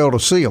the NFL to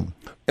see them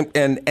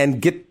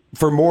and get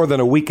for more than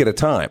a week at a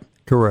time.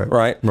 Correct.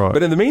 Right.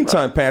 But in the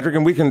meantime, Patrick,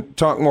 and we can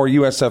talk more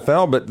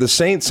USFL, but the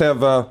Saints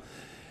have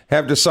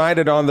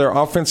decided on their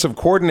offensive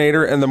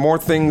coordinator, and the more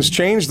things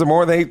change, the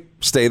more they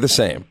stay the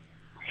same.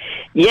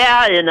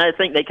 Yeah, and I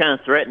think they kind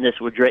of threatened us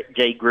with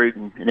Jay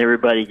Gruden, and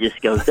everybody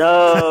just goes,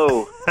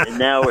 "Oh!" And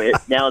now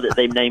that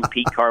they've named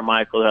Pete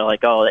Carmichael, they're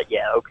like, "Oh,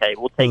 okay,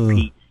 we'll take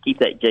Pete, keep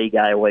that Jay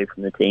guy away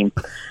from the team."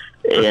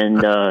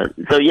 And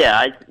so,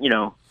 yeah,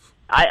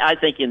 I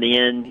think in the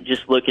end,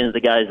 just looking at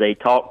the guys they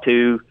talk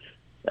to,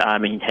 I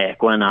mean,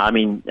 heck, why not? I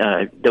mean,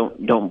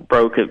 don't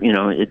broke it,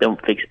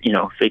 don't fix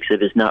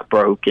if it's not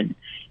broke,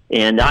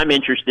 and I'm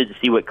interested to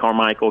see what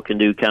Carmichael can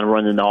do, kind of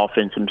running the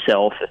offense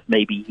himself, if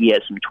maybe he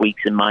has some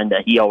tweaks in mind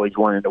that he always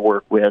wanted to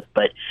work with.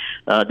 But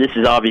this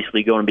is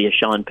obviously going to be a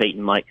Sean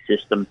Payton-like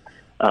system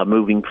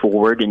moving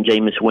forward, and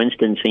Jameis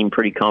Winston seemed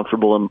pretty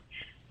comfortable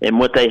in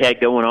what they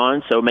had going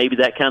on, so maybe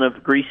that kind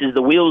of greases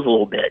the wheels a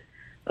little bit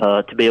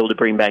to be able to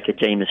bring back a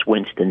Jameis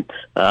Winston.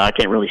 I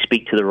can't really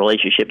speak to the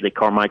relationship that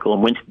Carmichael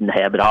and Winston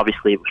had, but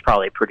obviously it was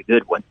probably a pretty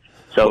good one.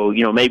 So,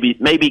 maybe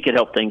he could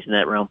help things in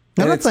that realm.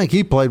 And I think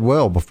he played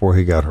well before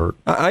he got hurt.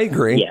 I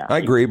agree. Yeah. I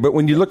agree. But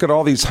when you look at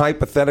all these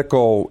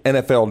hypothetical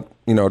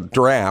NFL,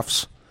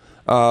 drafts,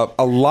 a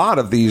lot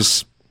of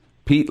these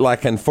Pete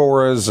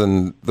Lacanforas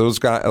and those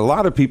guys, a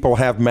lot of people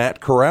have Matt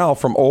Corral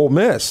from Ole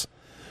Miss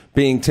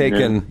being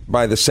taken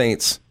by the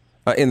Saints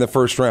in the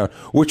first round,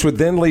 which would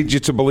then lead you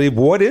to believe,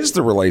 what is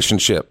the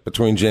relationship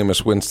between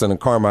Jameis Winston and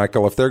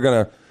Carmichael if they're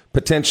going to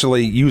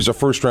potentially use a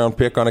first-round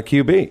pick on a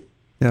QB?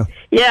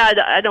 Yeah,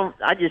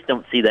 I just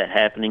don't see that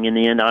happening in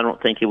the end. I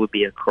don't think it would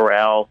be a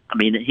Corral. I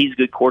mean, he's a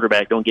good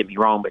quarterback, don't get me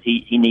wrong, but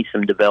he needs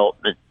some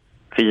development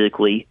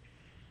physically,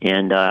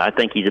 and I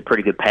think he's a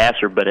pretty good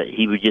passer, but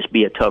he would just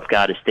be a tough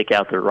guy to stick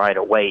out there right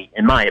away,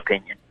 in my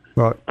opinion.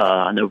 Right.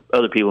 I know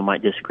other people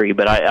might disagree,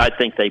 but I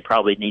think they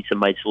probably need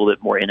somebody that's a little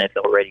bit more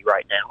NFL ready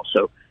right now.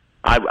 So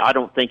I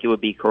don't think it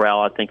would be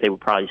Corral. I think they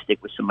would probably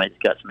stick with somebody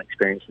that's got some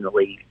experience in the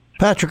league.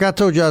 Patrick, I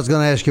told you I was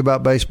going to ask you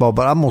about baseball,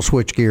 but I'm going to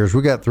switch gears.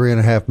 We got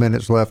 3.5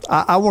 minutes left.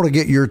 I want to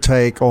get your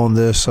take on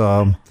this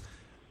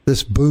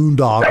this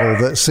boondoggle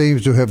that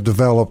seems to have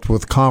developed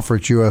with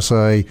Conference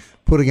USA,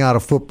 putting out a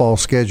football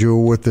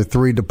schedule with the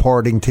 3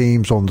 departing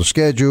teams on the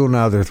schedule.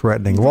 Now they're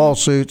threatening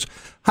lawsuits.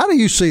 How do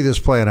you see this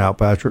playing out,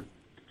 Patrick?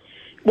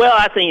 Well,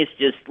 I think it's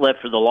just left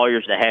for the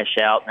lawyers to hash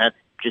out, and that's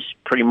just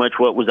pretty much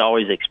what was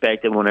always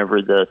expected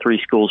whenever the 3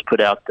 schools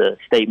put out the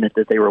statement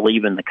that they were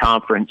leaving the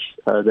conference,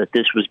 that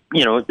this was,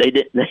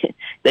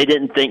 they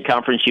didn't think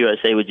Conference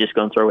USA was just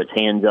going to throw its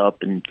hands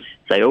up and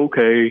say,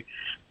 okay.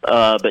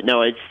 But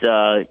no, it's,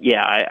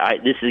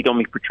 this is going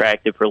to be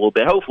protracted for a little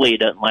bit. Hopefully it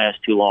doesn't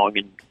last too long,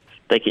 and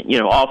they can,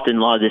 often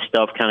a lot of this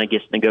stuff kind of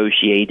gets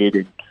negotiated,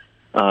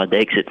 and the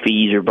exit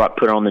fees are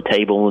put on the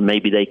table, and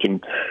maybe they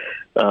can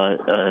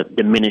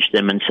diminish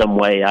them in some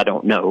way. I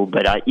don't know,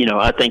 but I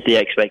think the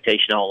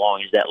expectation all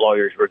along is that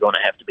lawyers were going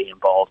to have to be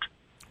involved.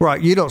 Right.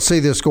 You don't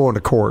see this going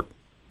to court,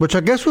 which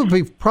I guess would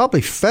be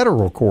probably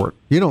federal court.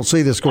 You don't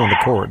see this going to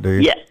court, do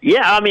you?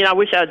 Yeah. I mean, I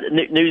wish I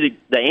knew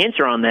the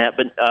answer on that,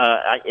 but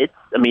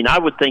I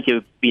would think it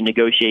would be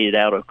negotiated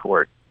out of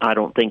court. I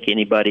don't think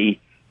anybody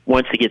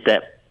wants to get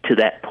to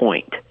that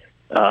point.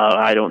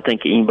 I don't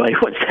think anybody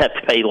wants to have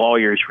to pay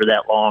lawyers for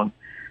that long.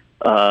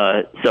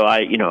 So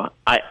I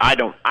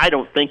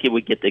don't think it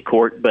would get to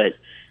court, but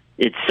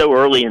it's so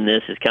early in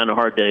this, it's kind of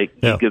hard to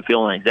get a good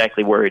feeling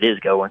exactly where it is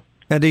going.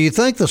 And do you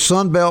think the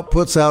Sun Belt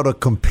puts out a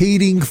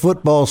competing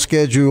football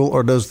schedule,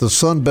 or does the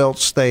Sun Belt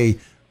stay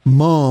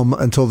mum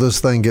until this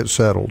thing gets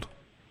settled?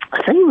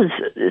 I think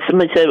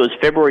somebody said it was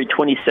February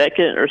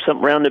 22nd or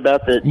something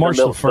roundabout that. March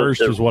the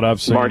 1st is what I've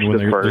seen when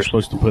they're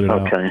supposed to put it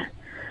out. Okay.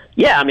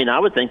 Yeah, I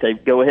would think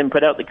they'd go ahead and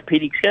put out the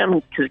competing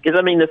schedule because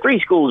the 3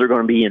 schools are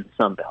going to be in the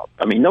Sun Belt.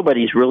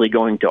 Nobody's really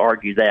going to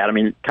argue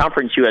that.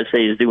 Conference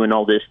USA is doing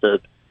all this to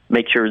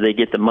make sure they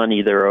get the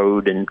money they're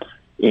owed, and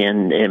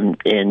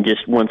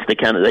just wants to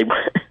kind of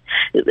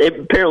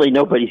apparently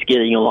nobody's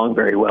getting along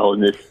very well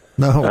in this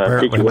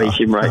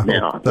situation right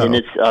now, and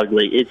it's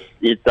ugly.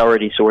 It's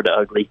already sort of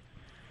ugly.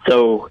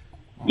 So,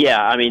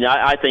 yeah,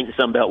 I think the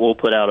Sun Belt will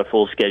put out a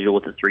full schedule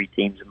with the 3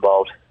 teams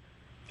involved.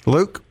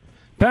 Luke?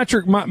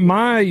 Patrick,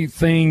 my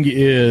thing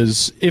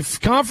is,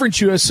 if Conference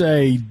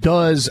USA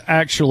does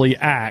actually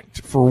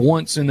act for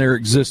once in their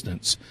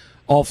existence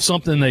off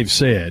something they've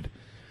said,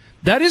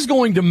 that is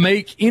going to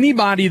make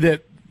anybody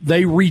that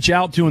they reach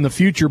out to in the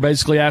future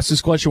basically ask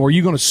this question: well, are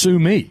you going to sue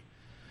me?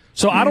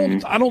 So I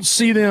don't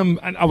see them.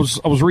 I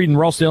was reading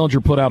Ross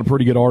Dellinger put out a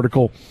pretty good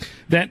article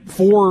that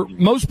for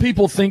most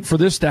people think for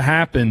this to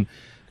happen,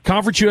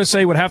 Conference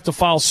USA would have to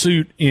file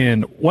suit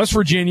in West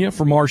Virginia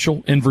for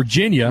Marshall, in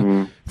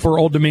Virginia for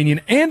Old Dominion,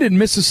 and in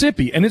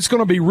Mississippi. And it's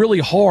going to be really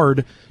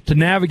hard to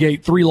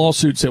navigate 3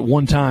 lawsuits at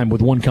one time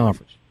with one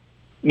conference.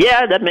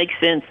 Yeah, that makes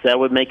sense. That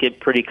would make it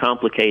pretty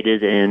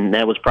complicated, and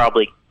that was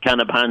probably kind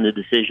of behind the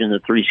decision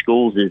of the 3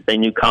 schools, is they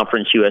knew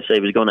Conference USA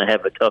was going to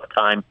have a tough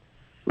time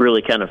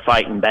really kind of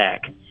fighting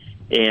back.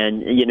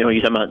 And, you're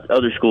talking about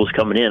other schools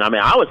coming in.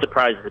 I was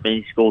surprised that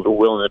many schools were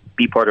willing to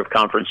be part of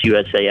Conference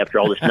USA after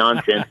all this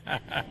nonsense.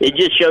 It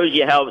just shows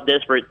you how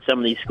desperate some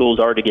of these schools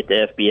are to get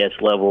to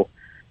FBS level,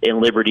 and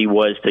Liberty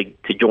was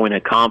to join a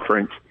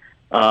conference.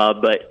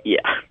 But, yeah,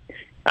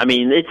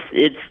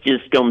 it's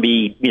just going to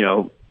be,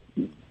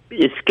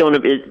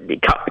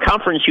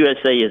 Conference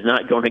USA is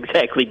not going to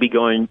exactly be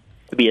going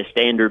to be a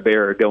standard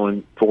bearer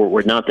going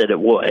forward. Not that it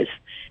was.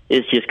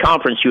 It's just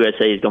Conference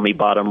USA is going to be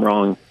bottom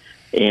rung,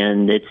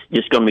 and it's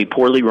just going to be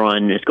poorly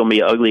run. It's going to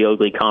be an ugly,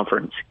 ugly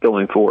conference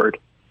going forward.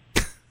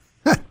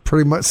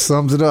 Pretty much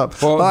sums it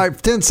up. Well, all right,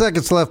 10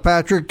 seconds left,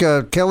 Patrick.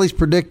 Kelly's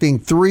predicting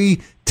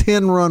 3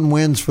 10-run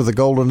wins for the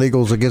Golden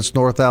Eagles against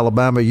North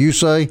Alabama. You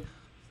say?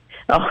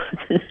 Oh,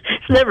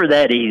 it's never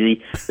that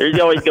easy. There's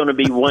always going to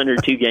be 1 or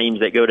 2 games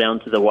that go down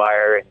to the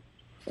wire,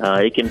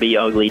 and it can be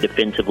ugly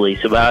defensively.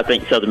 So I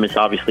think Southern Miss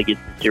obviously gets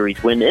the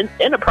series win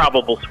and a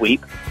probable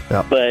sweep.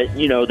 Yep. But,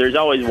 there's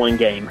always one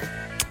game.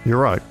 You're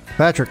right.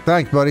 Patrick,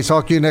 thanks, buddy.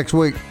 Talk to you next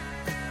week.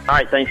 All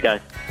right, thanks,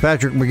 guys.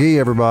 Patrick McGee,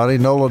 everybody.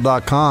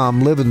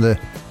 NOLA.com, living the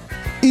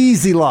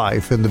easy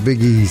life in the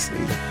Big Easy.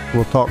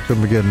 We'll talk to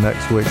him again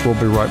next week. We'll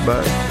be right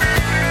back.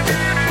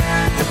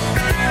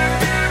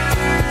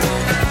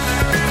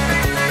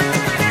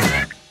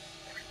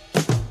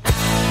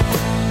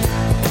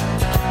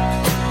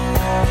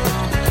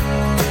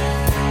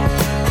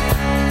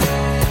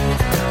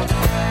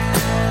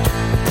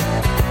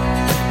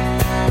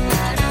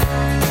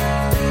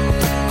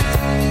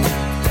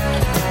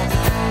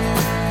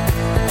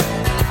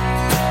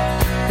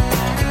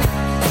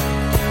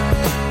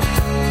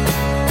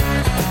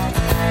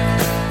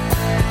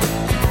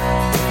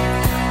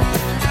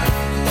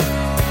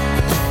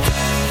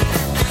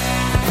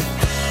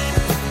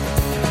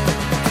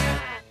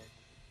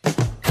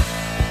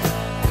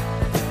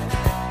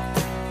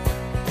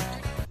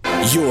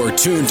 You're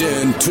tuned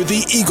in to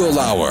the Eagle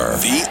Hour.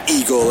 The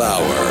Eagle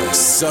Hour.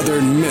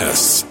 Southern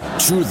Miss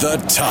to the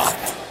top.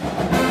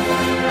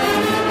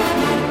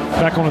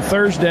 Back on a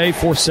Thursday,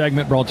 fourth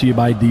segment brought to you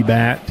by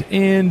DBAT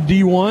and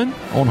D1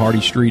 on Hardy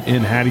Street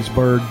in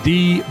Hattiesburg.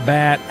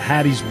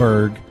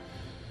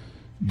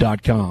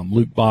 DBATHattiesburg.com.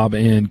 Luke, Bob,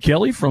 and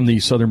Kelly from the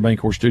Southern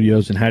Bancorp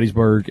Studios in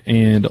Hattiesburg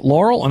and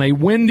Laurel on a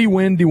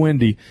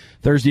windy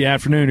Thursday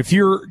afternoon. If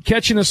you're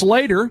catching us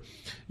later,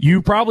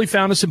 you probably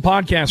found us in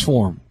podcast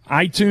form.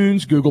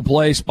 iTunes, Google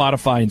Play,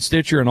 Spotify, and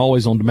Stitcher, and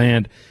always on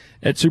demand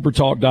at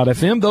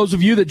supertalk.fm. Those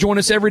of you that join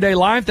us every day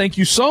live, thank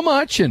you so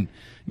much, and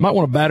you might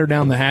want to batter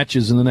down the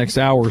hatches in the next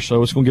hour or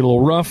so. It's going to get a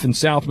little rough in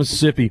South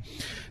Mississippi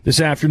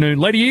this afternoon.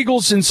 Lady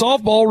Eagles in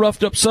softball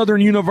roughed up Southern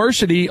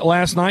University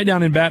last night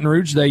down in Baton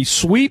Rouge. They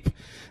sweep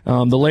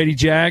the Lady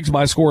Jags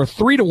by a score of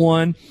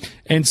 3-1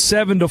 and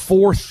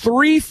 7-4.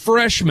 Three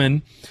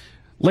freshmen,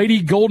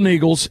 Lady Golden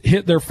Eagles,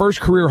 hit their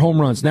first career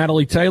home runs.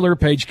 Natalie Taylor,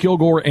 Paige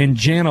Kilgore, and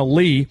Jana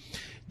Lee.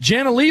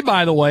 Jana Lee,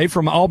 by the way,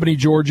 from Albany,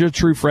 Georgia,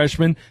 true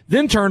freshman,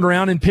 then turned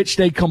around and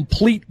pitched a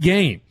complete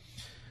game.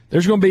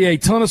 There's going to be a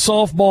ton of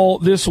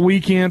softball this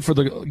weekend for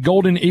the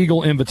Golden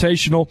Eagle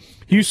Invitational.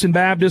 Houston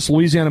Baptist,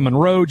 Louisiana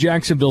Monroe,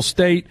 Jacksonville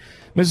State,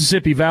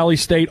 Mississippi Valley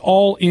State,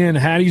 all in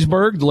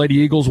Hattiesburg. The Lady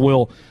Eagles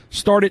will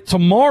start it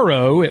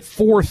tomorrow at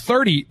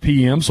 4:30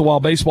 p.m. So while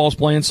baseball's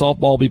playing,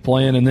 softball will be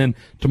playing, and then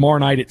tomorrow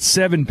night at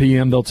 7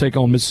 p.m. they'll take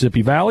on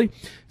Mississippi Valley.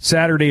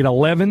 Saturday at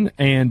 11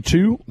 and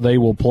 2 they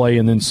will play,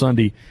 and then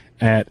Sunday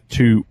at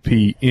 2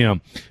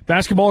 p.m.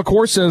 Basketball, of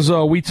course, as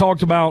we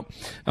talked about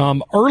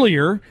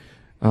earlier,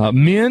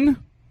 men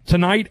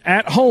tonight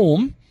at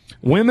home,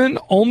 women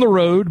on the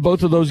road.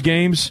 Both of those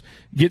games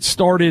get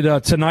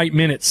started tonight.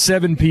 Men at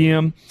 7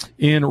 p.m.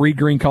 in Reed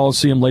Green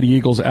Coliseum. Lady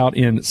Eagles out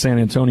in San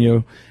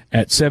Antonio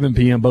at 7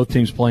 p.m. Both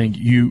teams playing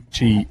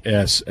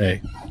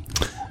UTSA.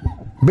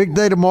 Big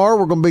day tomorrow.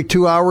 We're going to be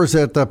 2 hours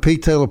at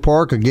Pete Taylor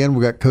Park. Again,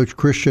 we got Coach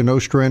Christian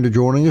Ostrander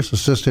joining us,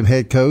 assistant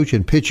head coach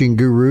and pitching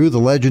guru, the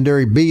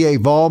legendary B.A.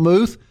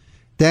 Vollmuth.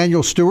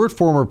 Daniel Stewart,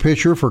 former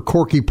pitcher for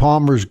Corky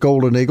Palmer's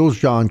Golden Eagles.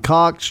 John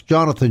Cox,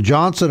 Jonathan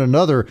Johnson,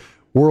 another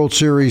World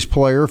Series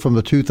player from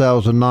the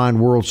 2009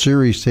 World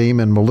Series team,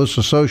 and Melissa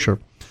Socia.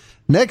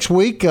 Next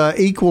week,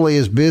 equally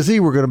as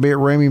busy, we're going to be at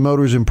Ramey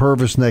Motors in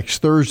Purvis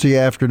next Thursday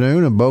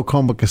afternoon in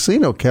Bocoma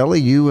Casino. Kelly,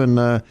 you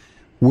and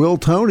Will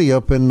Tony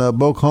up in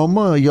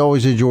Bocoma, you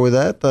always enjoy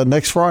that.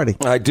 Next Friday.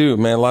 I do,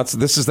 man.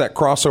 This is that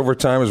crossover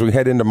time as we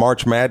head into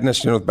March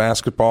Madness, with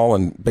basketball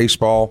and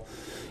baseball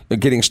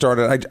getting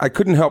started. I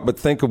couldn't help but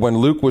think of when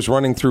Luke was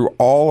running through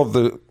all of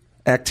the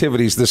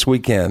activities this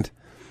weekend.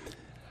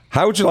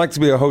 How would you like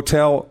to be a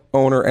hotel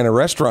owner and a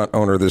restaurant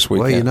owner this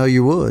weekend? Well,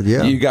 you would,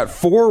 yeah. You got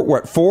four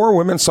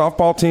women's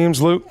softball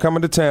teams, Luke,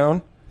 coming to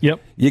town. Yep.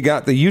 You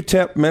got the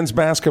UTEP men's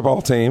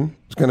basketball team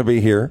is going to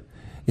be here.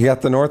 You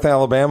got the North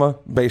Alabama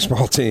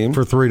baseball team.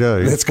 For 3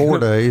 days. That's 4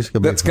 days.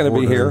 That's going to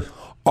be here.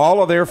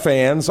 All of their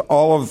fans,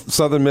 all of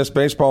Southern Miss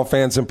baseball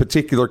fans in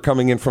particular,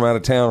 coming in from out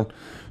of town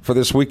for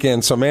this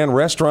weekend. So, man,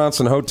 restaurants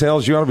and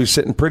hotels, you ought to be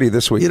sitting pretty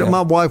this weekend.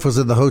 My wife was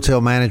in the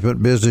hotel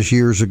management business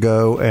years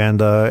ago,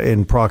 and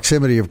in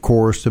proximity, of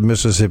course, to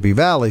Mississippi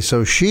Valley.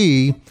 So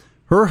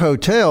her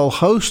hotel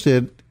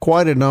hosted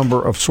quite a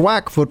number of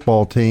SWAC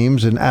football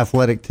teams and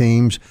athletic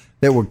teams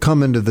that would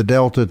come into the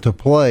Delta to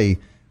play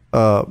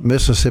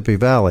Mississippi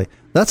Valley.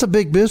 That's a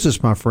big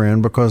business, my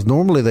friend, because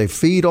normally they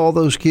feed all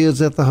those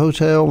kids at the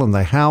hotel and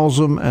they house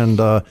them,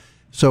 and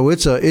so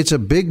it's a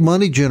big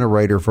money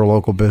generator for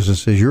local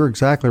businesses. You're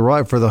exactly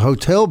right. For the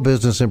hotel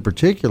business in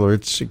particular,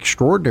 it's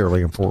extraordinarily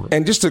important.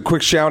 And just a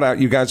quick shout out,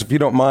 you guys, if you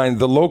don't mind,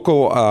 the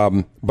local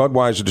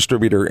Budweiser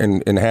distributor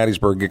in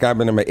Hattiesburg, a guy by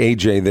the name of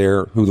AJ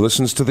there who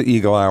listens to the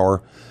Eagle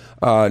Hour,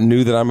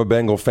 knew that I'm a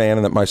Bengal fan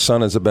and that my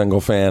son is a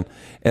Bengal fan.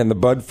 And the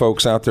Bud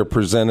folks out there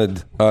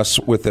presented us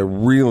with a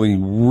really,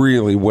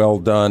 really well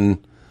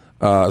done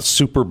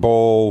Super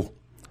Bowl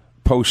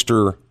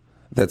poster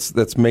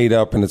that's made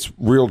up, and it's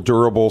real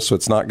durable, so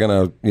it's not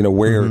going to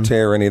wear or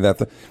tear any of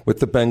that with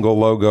the Bengal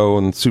logo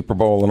and Super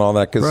Bowl and all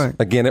that. Because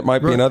again, it might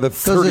be another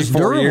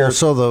 34 years.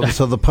 So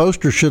the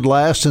poster should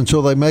last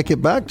until they make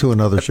it back to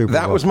another Super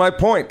Bowl. That was my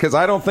point, because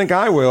I don't think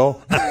I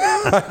will.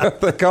 I don't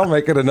think I'll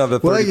make it another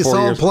 34 years. Well, you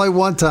saw him play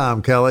one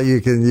time, Kelly. You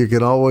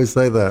can always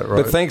say that,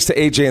 right? But thanks to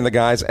AJ and the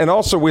guys, and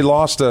also we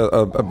lost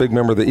a big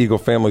member of the Eagle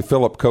family,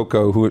 Philip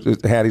Coco, who at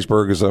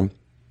Hattiesburg is a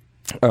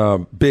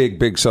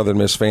big Southern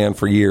Miss fan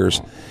for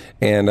years,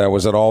 and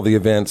was at all the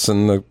events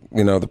and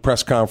the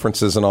press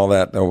conferences and all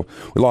that.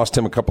 We lost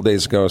him a couple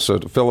days ago. So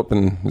to Philip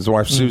and his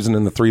wife Susan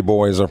and the 3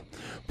 boys,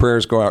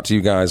 prayers go out to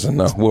you guys, and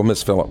we'll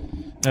miss Philip.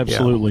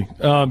 Absolutely.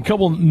 A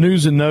couple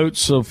news and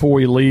notes before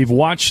we leave.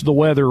 Watch the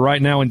weather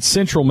right now in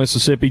central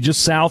Mississippi,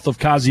 just south of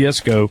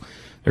Kosciuszko.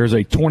 There's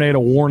a tornado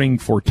warning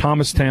for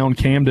Thomastown,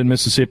 Camden,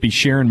 Mississippi,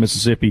 Sharon,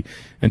 Mississippi,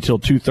 until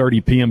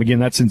 2:30 p.m. Again,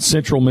 that's in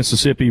central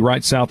Mississippi,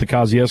 right south of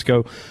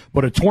Kosciuszko.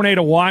 But a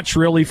tornado watch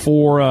really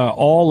for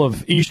all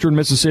of eastern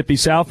Mississippi,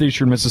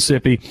 southeastern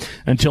Mississippi,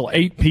 until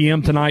 8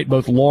 p.m. tonight,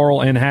 both Laurel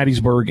and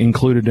Hattiesburg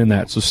included in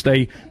that. So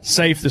stay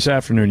safe this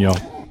afternoon, y'all.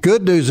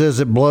 Good news is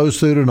it blows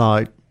through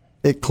tonight.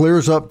 It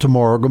clears up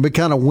tomorrow. Going to be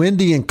kind of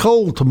windy and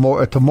cold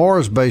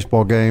tomorrow's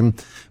baseball game.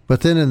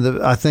 But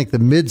then I think the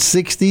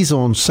mid-60s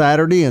on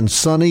Saturday and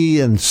sunny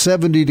and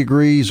 70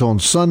 degrees on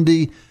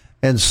Sunday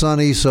and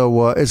sunny.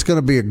 So it's going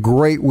to be a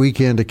great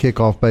weekend to kick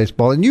off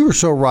baseball. And you were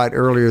so right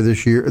earlier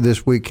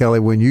this week, Kelly,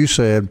 when you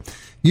said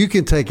you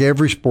can take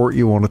every sport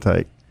you want to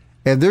take.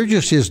 And there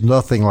just is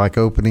nothing like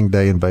opening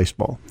day in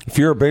baseball. If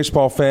you're a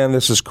baseball fan,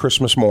 this is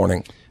Christmas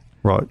morning.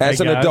 Right. As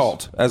an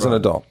adult.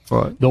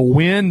 Right. The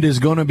wind is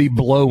going to be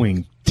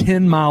blowing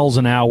 10 miles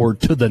an hour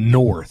to the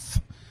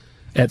north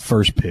at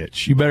first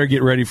pitch. You better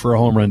get ready for a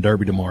home run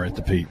derby tomorrow at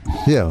the Peep.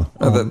 Yeah.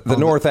 The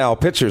North Owl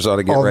pitchers ought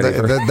to get ready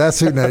for it. That's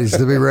who needs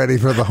to be ready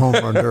for the home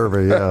run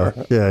derby.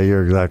 Yeah,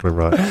 you're exactly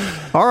right.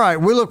 All right,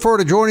 we look forward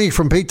to joining you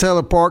from Pete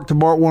Taylor Park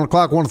tomorrow at 1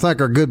 o'clock. I want to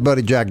thank our good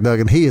buddy Jack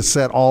Duggan. He has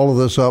set all of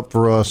this up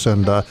for us,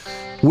 and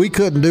we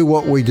couldn't do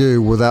what we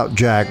do without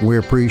Jack. We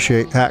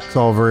appreciate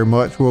Hacksaw very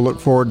much. We'll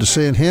look forward to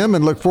seeing him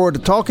and look forward to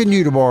talking to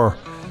you tomorrow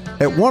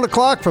at 1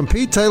 o'clock from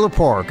Pete Taylor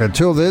Park.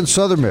 Until then,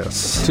 Southern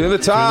Miss. To the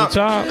top. To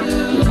the top.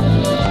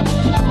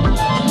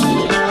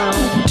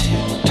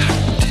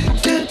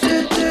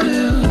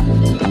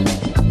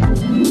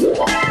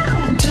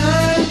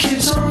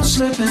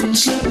 Slipping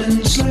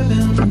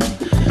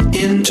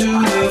into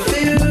the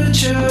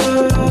future.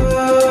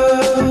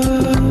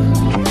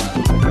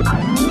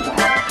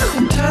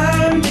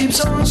 Time keeps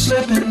on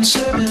slipping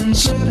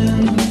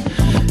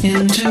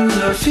into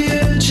the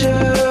future.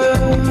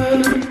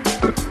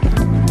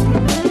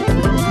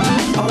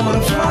 I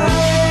wanna fly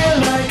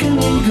like an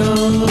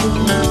eagle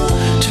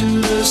to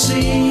the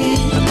sea.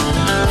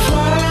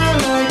 Fly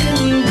like an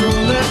eagle,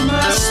 let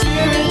my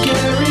spirit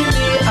carry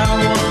me. I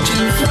want to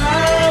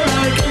fly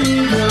like an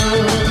eagle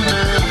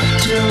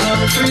till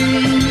I'm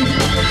free.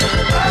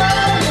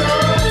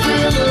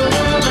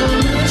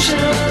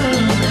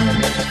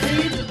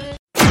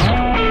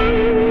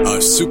 A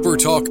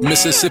SuperTalk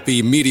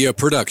Mississippi media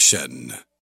production.